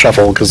that whole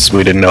shuffle because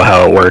we didn't know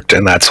how it worked,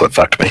 and that's what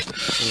fucked me.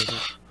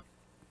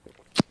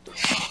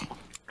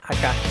 I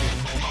got you.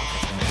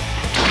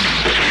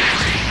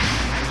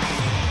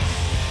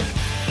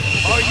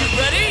 Are you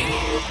ready?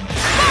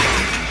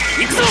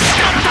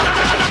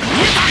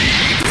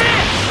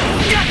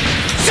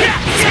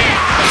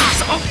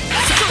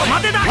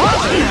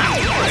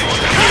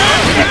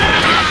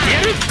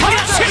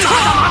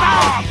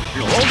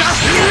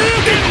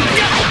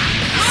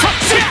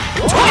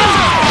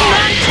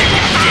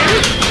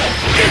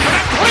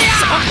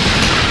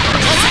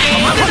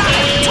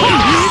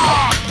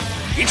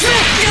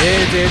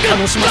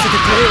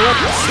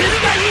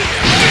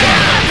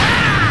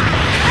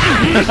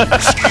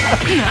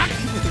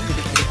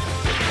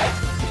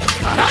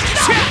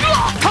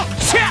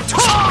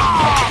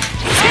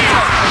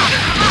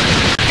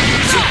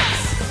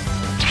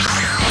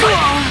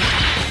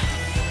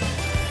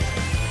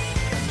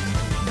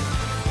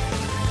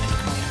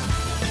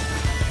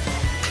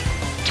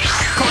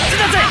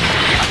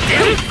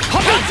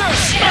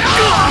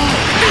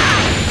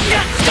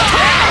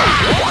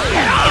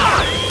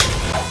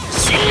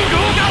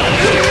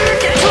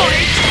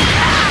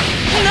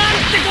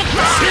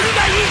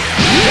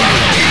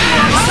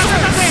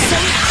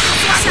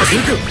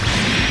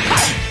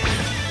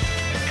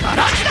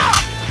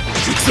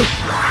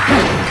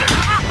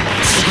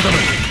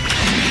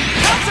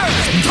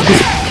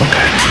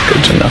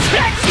 Good enough.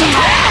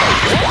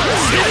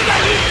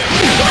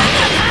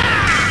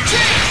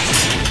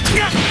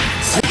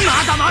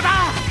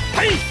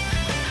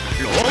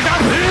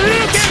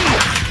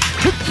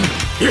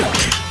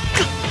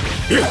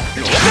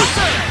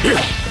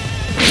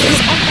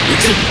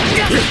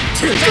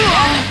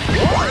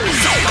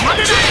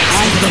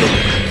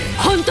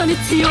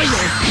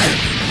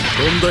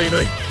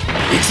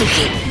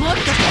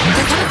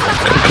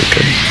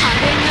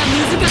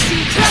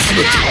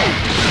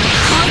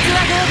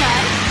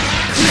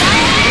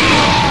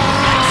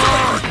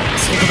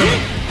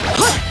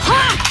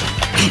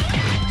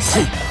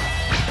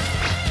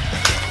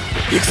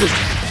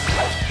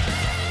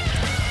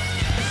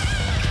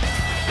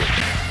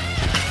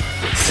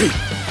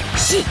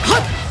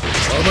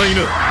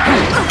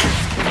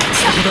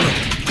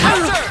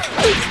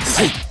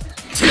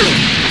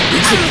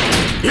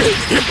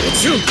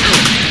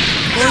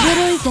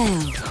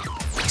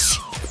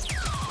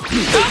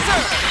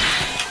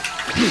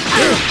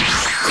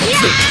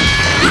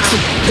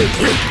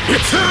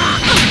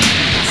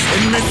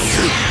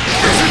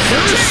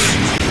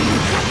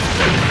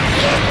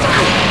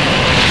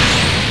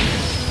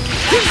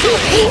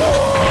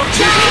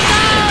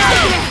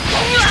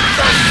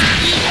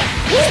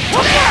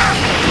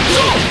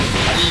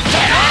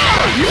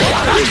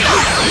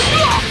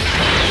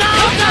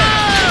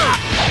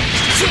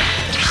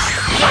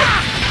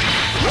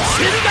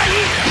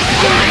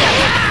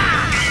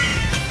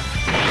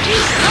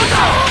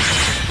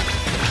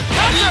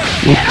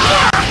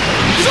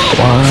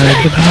 Why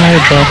did I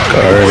drop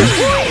guard?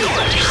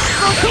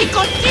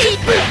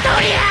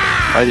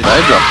 Why did I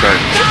drop guard?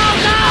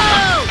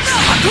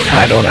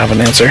 I don't have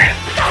an answer.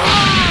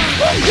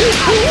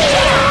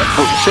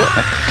 Oh shit.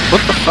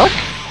 What the fuck?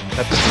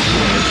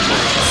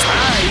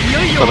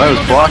 But I was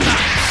blocking.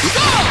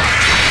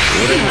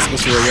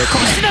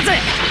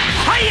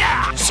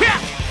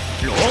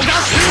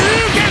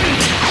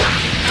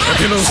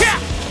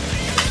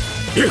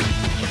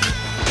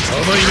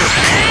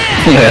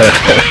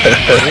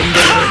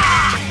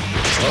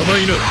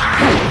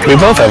 We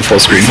both have full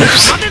screen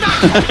moves.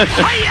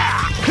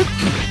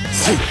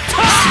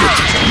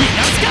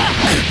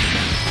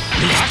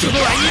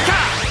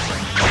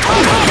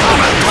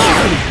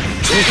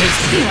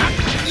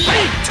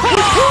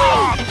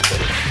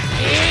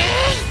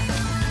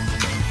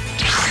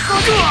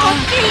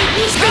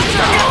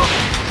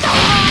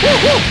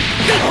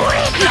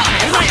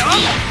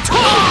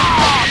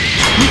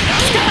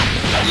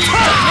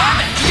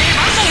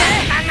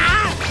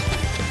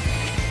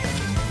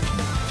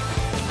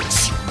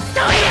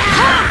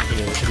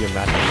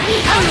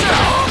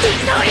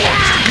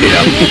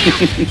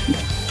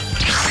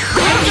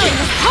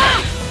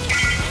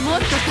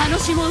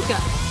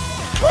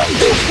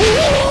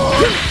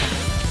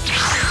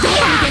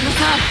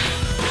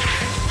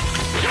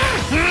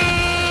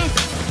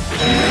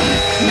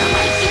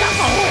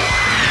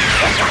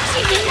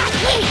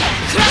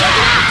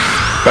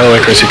 By the way,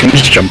 Chris, you can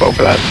just jump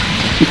over that.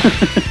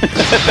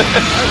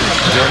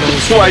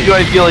 Why do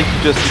I feel like you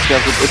just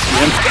discovered this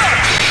again?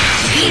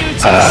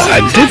 I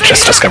did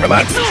just discover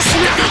that.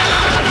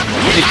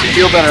 Makes you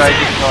feel better, I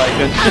didn't know I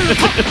could.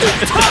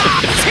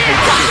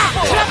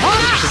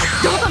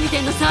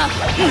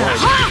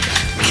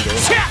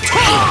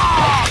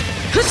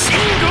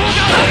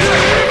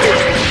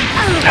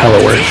 Hella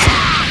worth.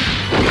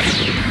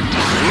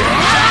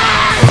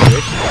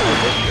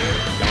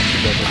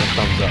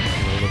 Thumbs up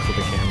when he looks at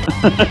the camera.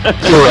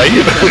 Right?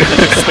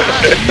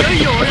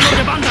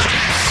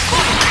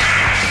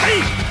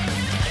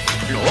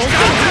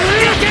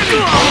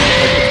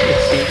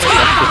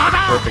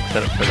 Perfect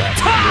setup for that.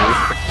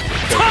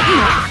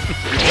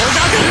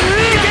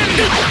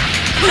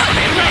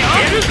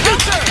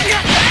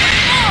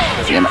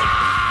 Damn it.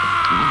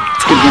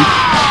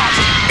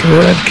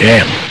 Good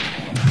game.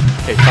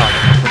 Hey Todd,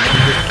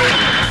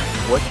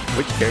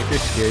 which character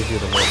scares you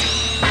the most?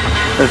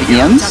 Of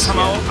Ian's?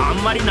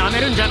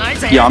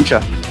 Yamcha.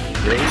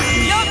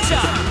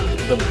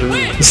 The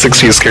Boo. 6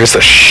 scares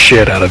the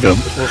shit out of him.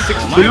 Well,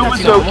 6 Boo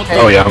was okay.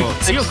 Oh, yeah.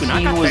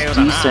 16 was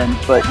decent,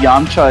 but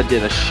Yamcha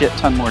did a shit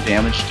ton more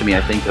damage to me,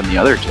 I think, than the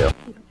other two.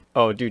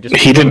 Oh, dude, just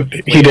He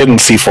didn't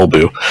see full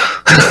Boo.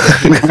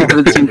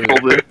 Haven't seen full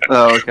Boo?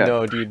 Oh, okay.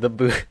 no, dude, the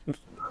Boo.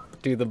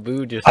 Dude, the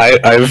Boo just.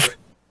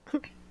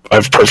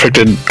 I've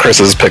perfected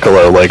Chris's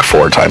Piccolo like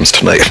 4 times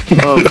tonight.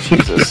 Oh,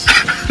 Jesus.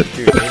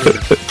 Dude, it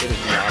is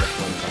not a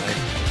fun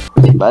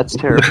time. That's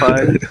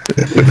terrifying.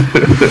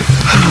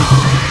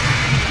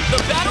 The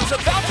battle's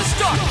about to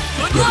start.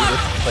 Good Yeah,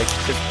 luck. like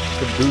the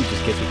Boo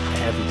just gets me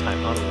every time.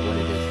 I don't know what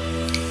it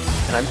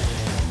is, and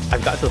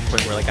I've got to the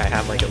point where like I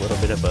have like a little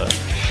bit of a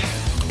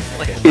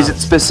Is it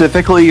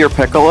specifically your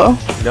Piccolo?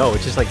 No,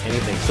 it's just like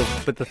anything. So,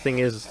 but the thing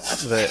is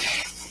that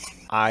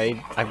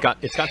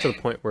it's got to the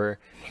point where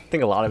I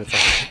think a lot of it's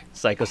like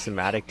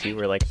psychosomatic too,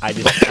 where like I'm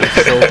so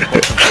comfortable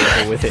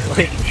with it.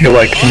 Like You're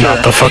like,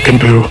 not the fucking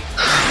Boo.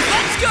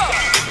 Let's go.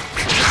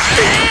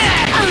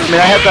 I mean,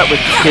 I had that with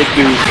Kid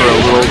Boo for a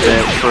little bit,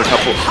 for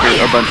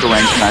a bunch of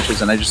ranked matches,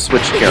 and I just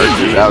switched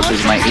characters out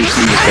because my AC was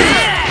getting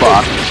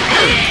fucked.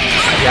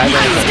 yeah, I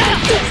ran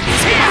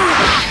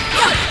that.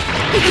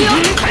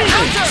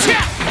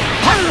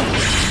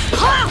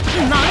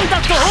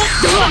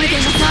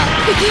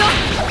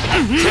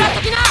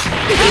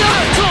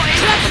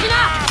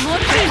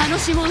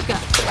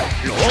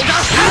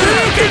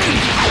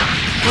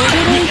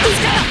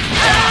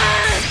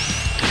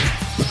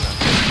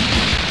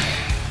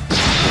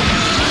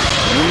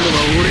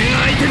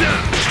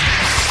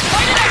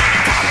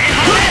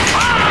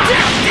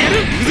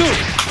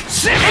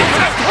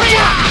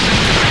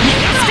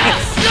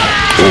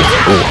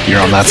 Ooh,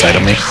 you're on that side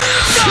of me.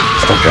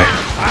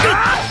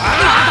 Okay.